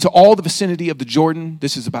went into all the vicinity of the Jordan.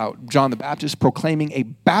 This is about John the Baptist proclaiming a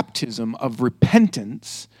baptism of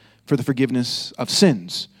repentance for the forgiveness of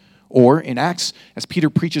sins. Or in Acts, as Peter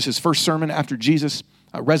preaches his first sermon after Jesus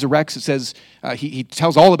resurrects, it says he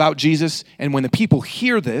tells all about Jesus, and when the people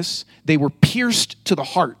hear this, they were pierced to the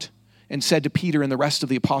heart and said to Peter and the rest of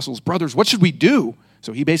the apostles, brothers, what should we do?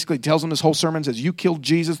 So he basically tells them this whole sermon, says, you killed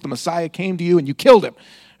Jesus, the Messiah came to you, and you killed him.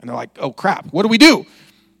 And they're like, oh crap, what do we do?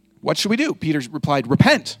 What should we do? Peter replied,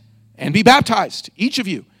 repent and be baptized, each of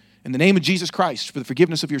you, in the name of Jesus Christ for the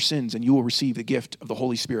forgiveness of your sins, and you will receive the gift of the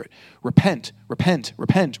Holy Spirit. Repent, repent,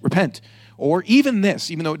 repent, repent. Or even this,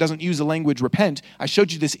 even though it doesn't use the language repent, I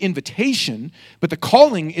showed you this invitation, but the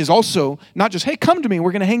calling is also not just, hey, come to me,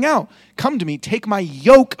 we're going to hang out. Come to me, take my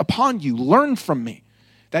yoke upon you, learn from me.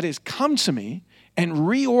 That is, come to me and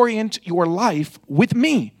reorient your life with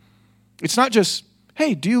me. It's not just,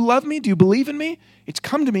 hey, do you love me? Do you believe in me? It's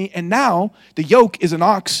come to me, and now the yoke is an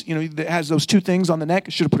ox, that has those two things on the neck. I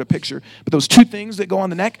should have put a picture, but those two things that go on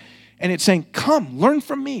the neck, and it's saying, come, learn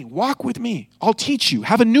from me, walk with me. I'll teach you,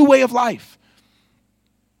 have a new way of life.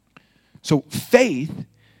 So faith,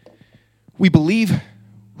 we believe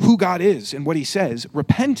who God is and what he says.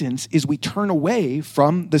 Repentance is we turn away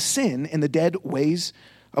from the sin and the dead ways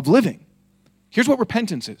of living. Here's what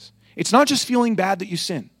repentance is. It's not just feeling bad that you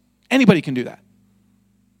sin. Anybody can do that.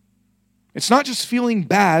 It's not just feeling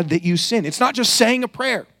bad that you sin. It's not just saying a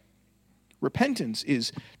prayer. Repentance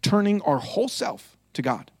is turning our whole self to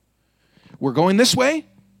God. We're going this way,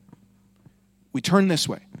 we turn this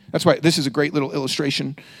way. That's why this is a great little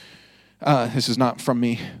illustration. This is not from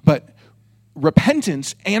me, but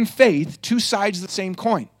repentance and faith, two sides of the same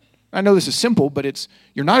coin. I know this is simple, but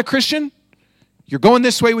you're not a Christian, you're going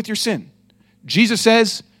this way with your sin. Jesus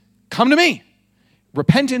says, come to me.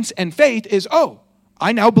 Repentance and faith is,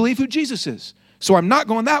 I now believe who Jesus is. So I'm not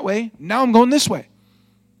going that way. Now I'm going this way.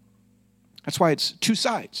 That's why it's two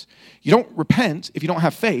sides. You don't repent if you don't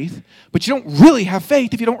have faith, but you don't really have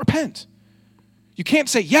faith if you don't repent. You can't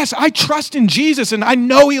say, yes, I trust in Jesus and I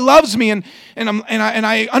know he loves me and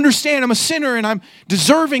I understand I'm a sinner and I'm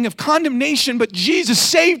deserving of condemnation, but Jesus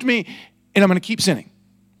saved me and I'm going to keep sinning.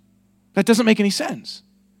 That doesn't make any sense.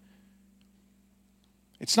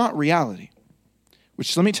 It's not reality.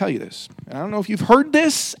 Which, let me tell you this, and I don't know if you've heard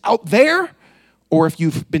this out there or if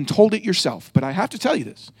you've been told it yourself, but I have to tell you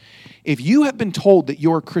this. If you have been told that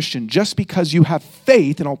you're a Christian just because you have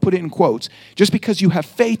faith, and I'll put it in quotes, just because you have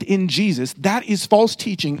faith in Jesus, that is false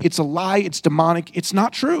teaching. It's a lie. It's demonic. It's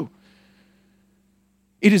not true.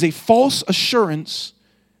 It is a false assurance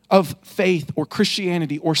of faith or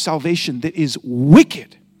Christianity or salvation that is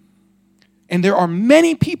wicked. And there are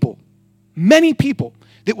many people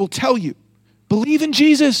that will tell you, believe in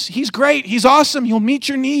Jesus. He's great. He's awesome. He'll meet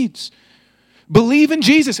your needs. Believe in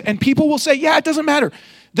Jesus. And people will say, yeah, it doesn't matter.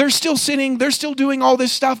 They're still sinning. They're still doing all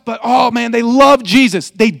this stuff. But, oh, man, they love Jesus.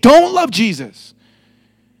 They don't love Jesus.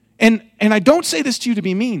 And I don't say this to you to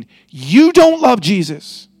be mean. You don't love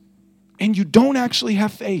Jesus. And you don't actually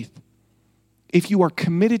have faith if you are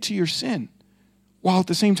committed to your sin while at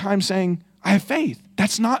the same time saying, I have faith.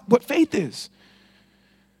 That's not what faith is.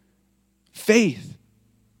 Faith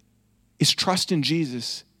is trust in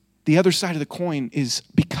Jesus. The other side of the coin is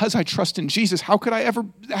because I trust in Jesus, how could I ever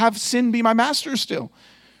have sin be my master still?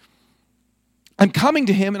 I'm coming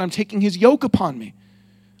to him and I'm taking his yoke upon me.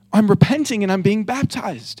 I'm repenting and I'm being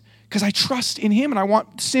baptized because I trust in him and I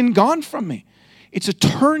want sin gone from me. It's a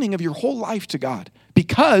turning of your whole life to God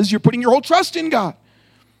because you're putting your whole trust in God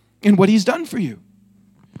and what he's done for you.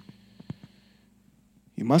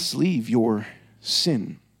 You must leave your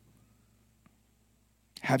sin.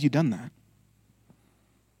 Have you done that?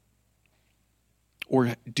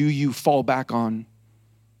 Or do you fall back on,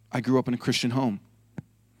 I grew up in a Christian home.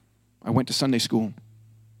 I went to Sunday school.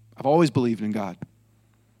 I've always believed in God.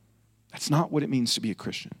 That's not what it means to be a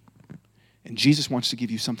Christian. And Jesus wants to give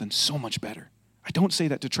you something so much better. I don't say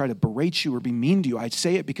that to try to berate you or be mean to you. I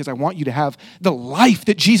say it because I want you to have the life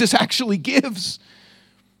that Jesus actually gives.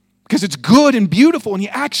 Because it's good and beautiful and he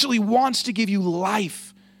actually wants to give you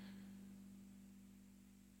life.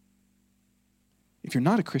 if you're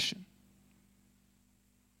not a Christian,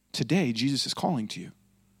 today Jesus is calling to you.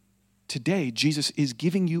 Today, Jesus is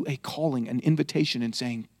giving you a calling, an invitation, and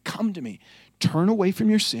saying, come to me. Turn away from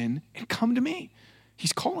your sin and come to me.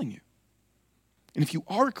 He's calling you. And if you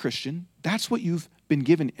are a Christian, that's what you've been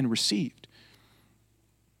given and received.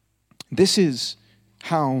 This is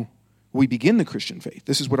how we begin the Christian faith.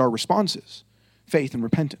 This is what our response is, faith and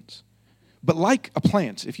repentance. But like a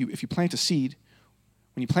plant, if you plant a seed,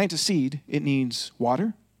 when you plant a seed, it needs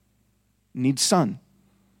water, it needs sun.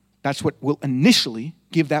 That's what will initially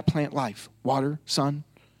give that plant life. Water, sun.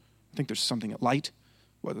 I think there's something at light.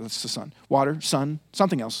 Well, that's the sun. Water, sun,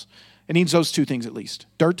 something else. It needs those two things at least.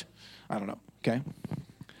 Dirt, I don't know, okay?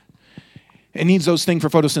 It needs those things for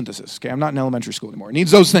photosynthesis, okay? I'm not in elementary school anymore. It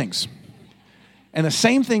needs those things. And the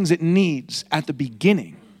same things it needs at the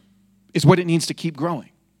beginning is what it needs to keep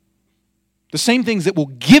growing. The same things that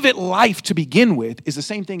will give it life to begin with is the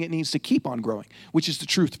same thing it needs to keep on growing, which is the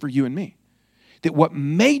truth for you and me. That what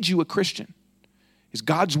made you a Christian is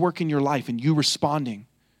God's work in your life and you responding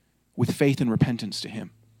with faith and repentance to him.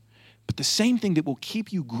 But the same thing that will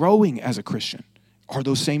keep you growing as a Christian are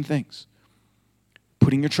those same things.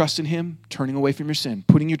 Putting your trust in him, turning away from your sin.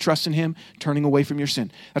 Putting your trust in him, turning away from your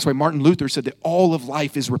sin. That's why Martin Luther said that all of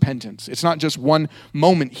life is repentance. It's not just one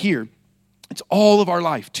moment here. It's all of our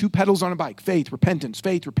life. 2 pedals on a bike. Faith, repentance,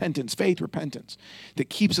 faith, repentance, faith, repentance. That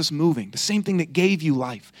keeps us moving. The same thing that gave you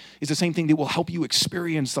life is the same thing that will help you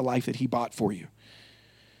experience the life that he bought for you.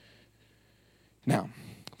 Now,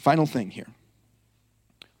 final thing here.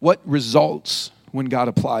 What results when God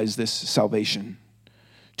applies this salvation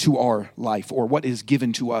to our life, or what is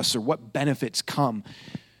given to us, or what benefits come?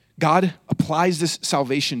 God applies this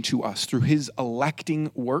salvation to us through his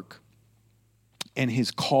electing work and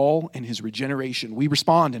his call and his regeneration. We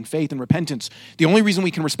respond in faith and repentance. The only reason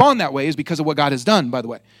we can respond that way is because of what God has done, by the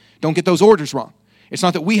way. Don't get those orders wrong. It's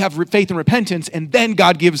not that we have faith and repentance and then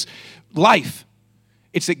God gives life.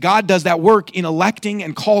 It's that God does that work in electing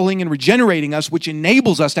and calling and regenerating us, which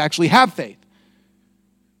enables us to actually have faith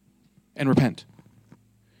and repent.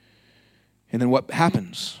 And then what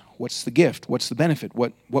happens? What's the gift? What's the benefit?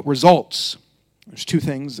 What results? There's 2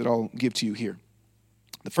 things that I'll give to you here.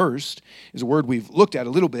 The first is a word we've looked at a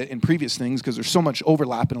little bit in previous things because there's so much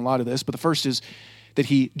overlap in a lot of this. But the first is that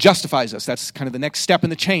he justifies us. That's kind of the next step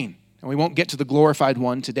in the chain. And we won't get to the glorified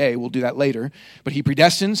one today. We'll do that later. But he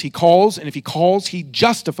predestines, he calls, and if he calls, he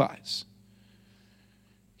justifies.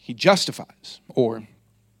 He justifies. Or,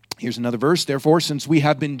 here's another verse. Therefore, since we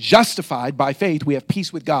have been justified by faith, we have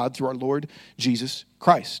peace with God through our Lord Jesus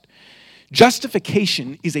Christ.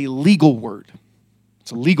 Justification is a legal word.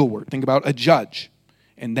 It's a legal word. Think about a judge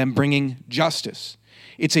and them bringing justice.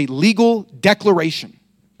 It's a legal declaration.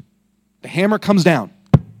 The hammer comes down.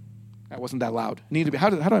 That wasn't that loud. It needed to be.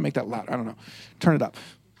 How do I make that loud? I don't know. Turn it up.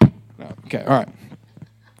 No. Okay, all right.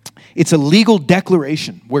 It's a legal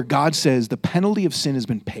declaration where God says the penalty of sin has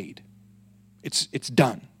been paid. It's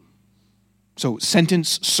done. So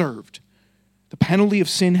sentence served. The penalty of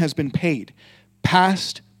sin has been paid.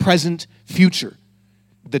 Past, present, future.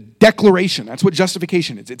 The declaration, that's what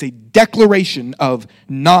justification is. It's a declaration of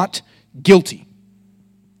not guilty.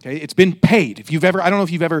 Okay, it's been paid. If you've ever, I don't know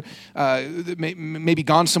if you've ever maybe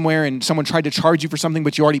gone somewhere and someone tried to charge you for something,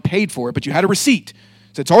 but you already paid for it, but you had a receipt.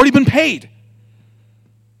 So it's already been paid.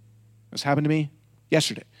 This happened to me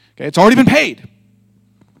yesterday. Okay, it's already been paid.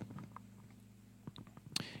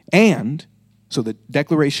 And so the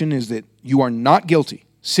declaration is that you are not guilty.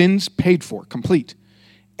 Sins paid for, complete.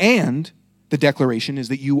 And the declaration is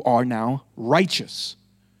that you are now righteous.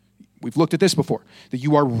 We've looked at this before, that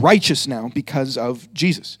you are righteous now because of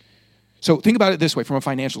Jesus. So think about it this way from a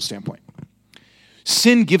financial standpoint.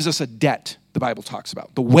 Sin gives us a debt, the Bible talks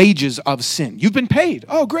about, the wages of sin. You've been paid.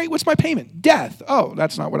 Oh, great, what's my payment? Death. Oh,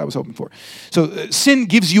 that's not what I was hoping for. So sin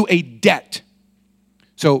gives you a debt.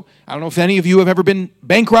 So I don't know if any of you have ever been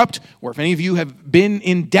bankrupt or if any of you have been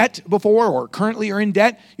in debt before or currently are in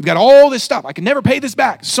debt. You've got all this stuff. I can never pay this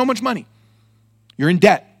back. So much money. You're in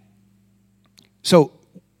debt. So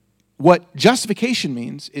what justification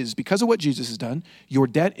means is because of what Jesus has done, your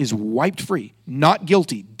debt is wiped free, not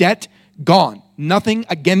guilty, debt gone, nothing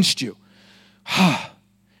against you.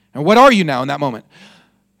 And what are you now in that moment?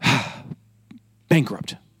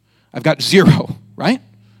 Bankrupt. I've got 0, right?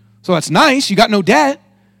 So that's nice, you got no debt,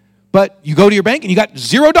 but you go to your bank and you got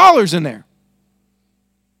 $0 in there.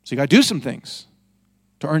 So you got to do some things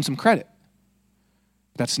to earn some credit.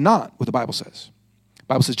 That's not what the Bible says.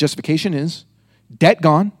 The Bible says justification is debt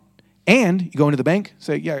gone, and you go into the bank,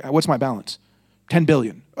 say, yeah, what's my balance? 10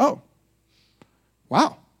 billion. Oh,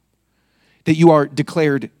 wow. That you are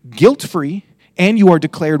declared guilt-free and you are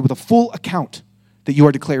declared with a full account. that you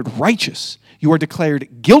are declared righteous. You are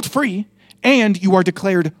declared guilt-free, and you are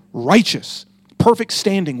declared righteous. Perfect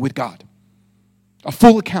standing with God. A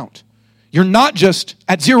full account. You're not just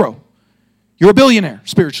at zero. You're a billionaire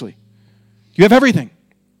spiritually. You have everything.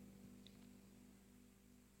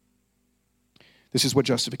 This is what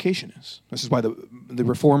justification is. This is why the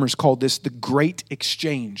Reformers called this the great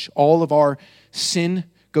exchange. All of our sin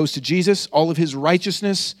goes to Jesus. All of his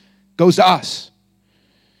righteousness goes to us.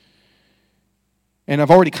 And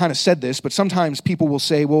I've already kind of said this, but sometimes people will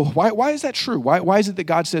say, well, why is that true? Why is it that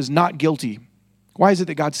God says not guilty? Why is it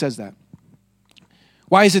that God says that?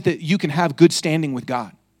 Why is it that you can have good standing with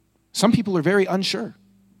God? Some people are very unsure.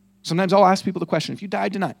 Sometimes I'll ask people the question, if you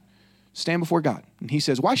died tonight, stand before God, and he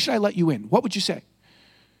says, why should I let you in? What would you say?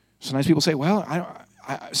 Sometimes people say, well,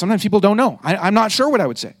 sometimes people don't know. I'm not sure what I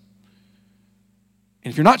would say.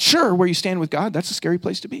 And if you're not sure where you stand with God, that's a scary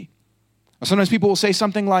place to be. Sometimes people will say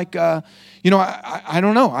something like, I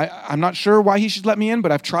don't know. I'm not sure why he should let me in,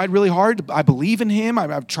 but I've tried really hard. I believe in him.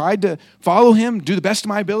 I've tried to follow him, do the best of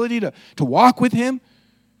my ability to walk with him.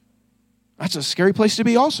 That's a scary place to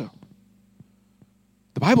be also.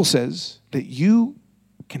 The Bible says that you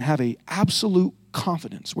can have an absolute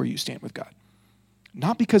confidence where you stand with God.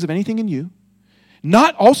 Not because of anything in you.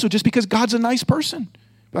 Not also just because God's a nice person.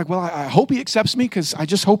 Like, well, I hope he accepts me because I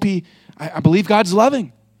just hope I believe God's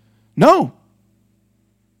loving. No.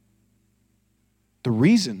 The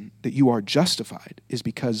reason that you are justified is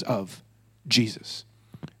because of Jesus,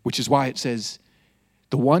 which is why it says,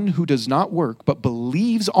 the one who does not work but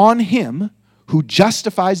believes on him who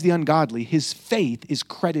justifies the ungodly, his faith is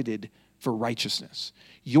credited for righteousness.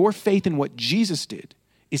 Your faith in what Jesus did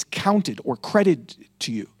is counted or credited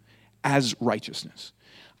to you as righteousness.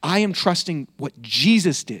 I am trusting what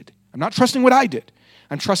Jesus did. I'm not trusting what I did.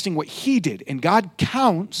 I'm trusting what he did. And God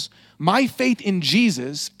counts my faith in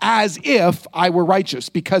Jesus as if I were righteous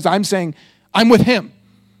because I'm saying I'm with him.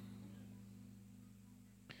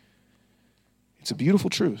 It's a beautiful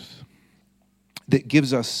truth that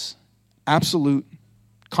gives us absolute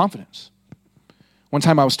confidence. One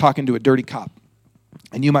time I was talking to a dirty cop,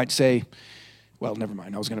 and you might say, well, never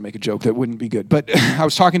mind. I was going to make a joke that wouldn't be good. But I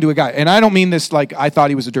was talking to a guy, and I don't mean this like I thought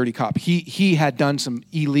he was a dirty cop. He had done some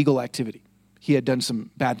illegal activity. He had done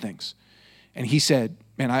some bad things. And he said,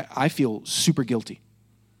 man, I feel super guilty.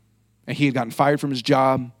 And he had gotten fired from his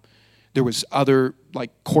job. There was other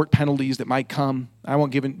like court penalties that might come. I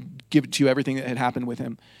won't give it to you everything that had happened with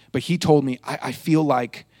him. But he told me, I feel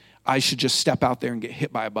like I should just step out there and get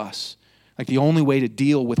hit by a bus. Like the only way to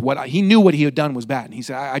deal with he knew what he had done was bad. And he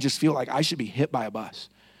said, I just feel like I should be hit by a bus.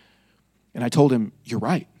 And I told him, you're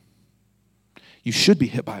right. You should be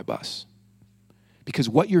hit by a bus. Because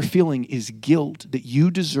what you're feeling is guilt, that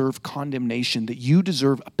you deserve condemnation, that you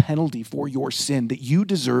deserve a penalty for your sin, that you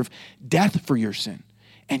deserve death for your sin.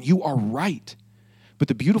 And you are right. But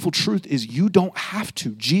the beautiful truth is you don't have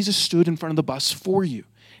to. Jesus stood in front of the bus for you.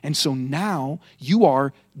 And so now you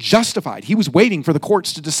are justified. He was waiting for the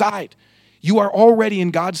courts to decide. You are already in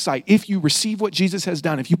God's sight. If you receive what Jesus has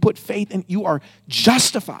done, if you put faith in, you are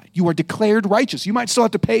justified. You are declared righteous. You might still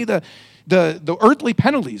have to pay the earthly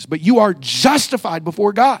penalties, but you are justified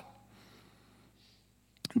before God.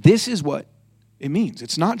 This is what it means.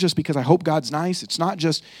 It's not just because I hope God's nice. It's not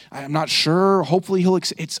just, I'm not sure, hopefully he'll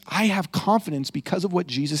accept. It's I have confidence because of what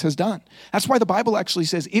Jesus has done. That's why the Bible actually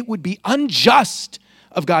says it would be unjust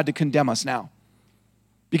of God to condemn us now.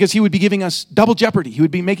 Because he would be giving us double jeopardy. He would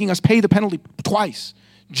be making us pay the penalty twice.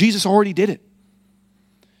 Jesus already did it.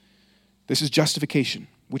 This is justification,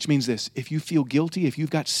 which means this. If you feel guilty, if you've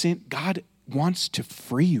got sin, God wants to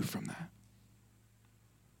free you from that.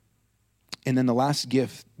 And then the last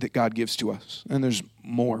gift that God gives to us, and there's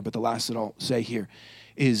more, but the last that I'll say here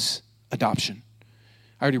is adoption.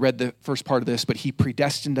 I already read the first part of this, but he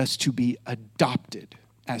predestined us to be adopted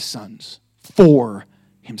as sons for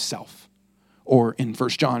himself. Or in 1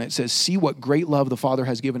 John, it says, see what great love the Father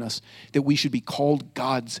has given us, that we should be called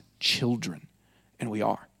God's children. And we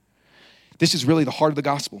are. This is really the heart of the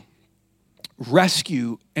gospel.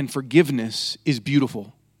 Rescue and forgiveness is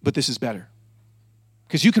beautiful, but this is better.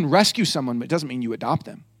 Because you can rescue someone, but it doesn't mean you adopt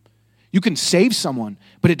them. You can save someone,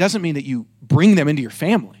 but it doesn't mean that you bring them into your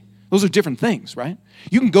family. Those are different things, right?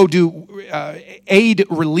 You can go do aid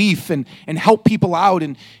relief and help people out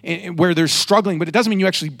and where they're struggling, but it doesn't mean you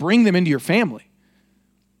actually bring them into your family.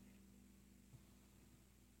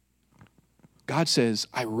 God says,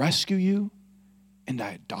 I rescue you and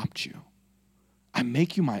I adopt you. I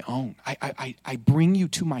make you my own. I bring you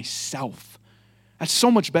to myself. That's so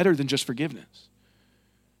much better than just forgiveness.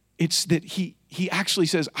 It's that he actually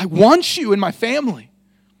says, I want you in my family.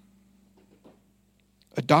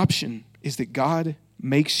 Adoption is that God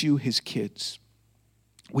makes you his kids,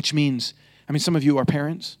 which means, some of you are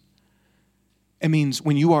parents. It means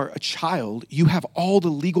when you are a child, you have all the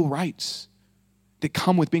legal rights that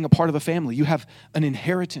come with being a part of a family. You have an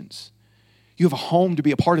inheritance. You have a home to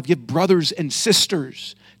be a part of. You have brothers and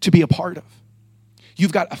sisters to be a part of.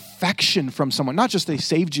 You've got affection from someone. Not just they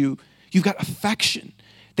saved you, you've got affection.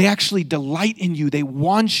 They actually delight in you. They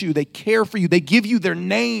want you. They care for you. They give you their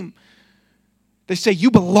name. They say,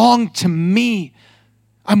 you belong to me.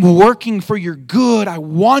 I'm working for your good. I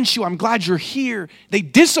want you. I'm glad you're here. They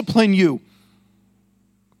discipline you,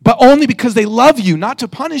 but only because they love you, not to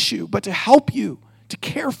punish you, but to help you, to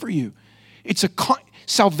care for you.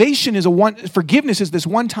 Salvation is forgiveness is this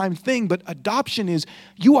one-time thing, but adoption is,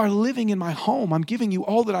 you are living in my home. I'm giving you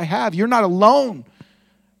all that I have. You're not alone.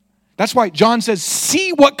 That's why John says,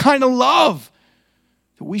 see what kind of love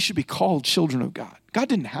that we should be called children of God. God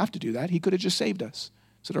didn't have to do that. He could have just saved us.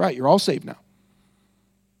 He said, all right, you're all saved now.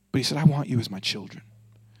 But he said, I want you as my children.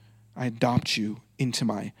 I adopt you into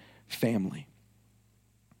my family.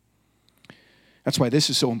 That's why this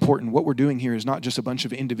is so important. What we're doing here is not just a bunch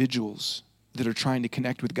of individuals that are trying to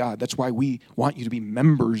connect with God. That's why we want you to be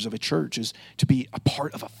members of a church, is to be a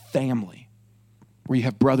part of a family where you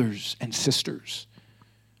have brothers and sisters.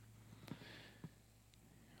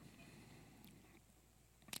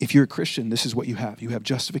 If you're a Christian, this is what you have. You have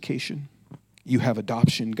justification. You have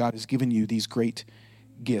adoption. God has given you these great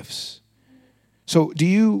gifts. So do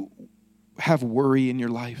you have worry in your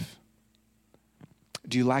life?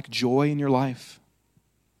 Do you lack joy in your life?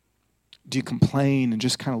 Do you complain and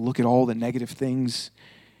just kind of look at all the negative things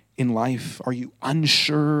in life? Are you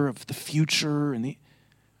unsure of the future? And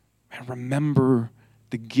remember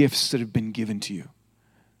the gifts that have been given to you.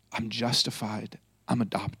 I'm justified. I'm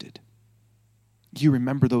adopted. You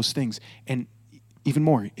remember those things. And even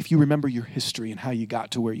more, if you remember your history and how you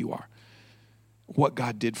got to where you are, what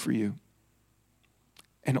God did for you,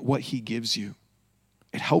 and what he gives you,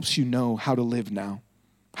 it helps you know how to live now.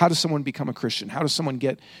 How does someone become a Christian? How does someone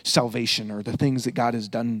get salvation or the things that God has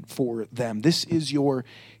done for them? This is your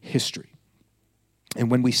history. And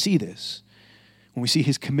when we see this, when we see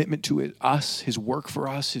his commitment to us, his work for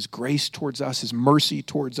us, his grace towards us, his mercy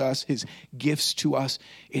towards us, his gifts to us,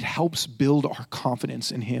 it helps build our confidence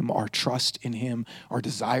in him, our trust in him, our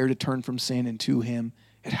desire to turn from sin and to him.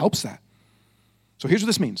 It helps that. So here's what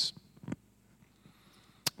this means.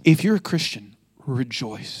 If you're a Christian,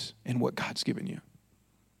 rejoice in what God's given you.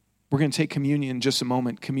 We're going to take communion in just a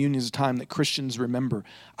moment. Communion is a time that Christians remember,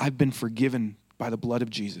 I've been forgiven by the blood of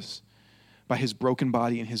Jesus, by his broken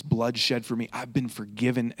body and his blood shed for me. I've been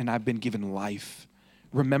forgiven and I've been given life.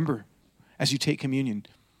 Remember, as you take communion,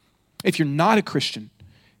 if you're not a Christian,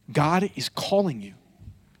 God is calling you.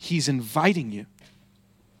 He's inviting you.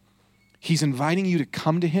 He's inviting you to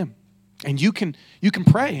come to him. And you can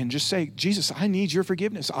pray and just say, Jesus, I need your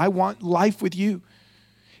forgiveness. I want life with you.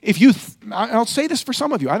 I'll say this for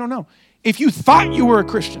some of you, I don't know. If you thought you were a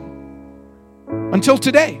Christian until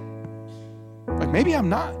today, like maybe I'm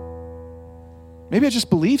not. Maybe I just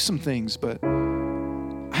believe some things, but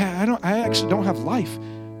I actually don't have life.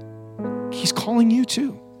 He's calling you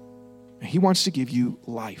too. He wants to give you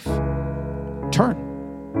life.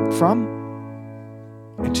 Turn from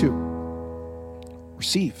and to.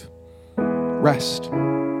 Receive. Rest.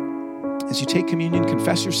 As you take communion,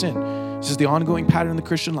 confess your sin. This is the ongoing pattern in the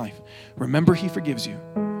Christian life. Remember, he forgives you.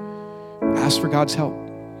 Ask for God's help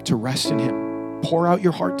to rest in him. Pour out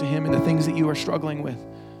your heart to him in the things that you are struggling with.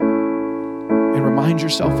 And remind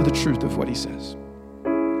yourself of the truth of what he says.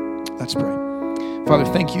 Let's pray. Father,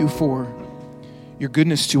 thank you for your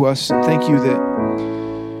goodness to us. And thank you that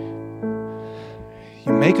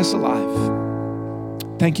you make us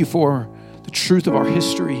alive. Thank you for the truth of our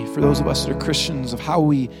history, for those of us that are Christians, of how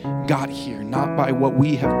we got here, not by what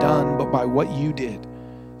we have done, but by what you did.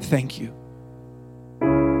 Thank you.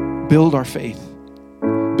 Build our faith.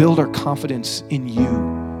 Build our confidence in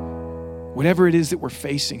you. Whatever it is that we're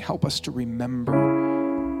facing, help us to remember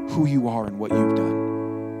who you are and what you've done.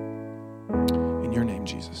 In your name,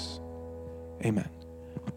 Jesus. Amen.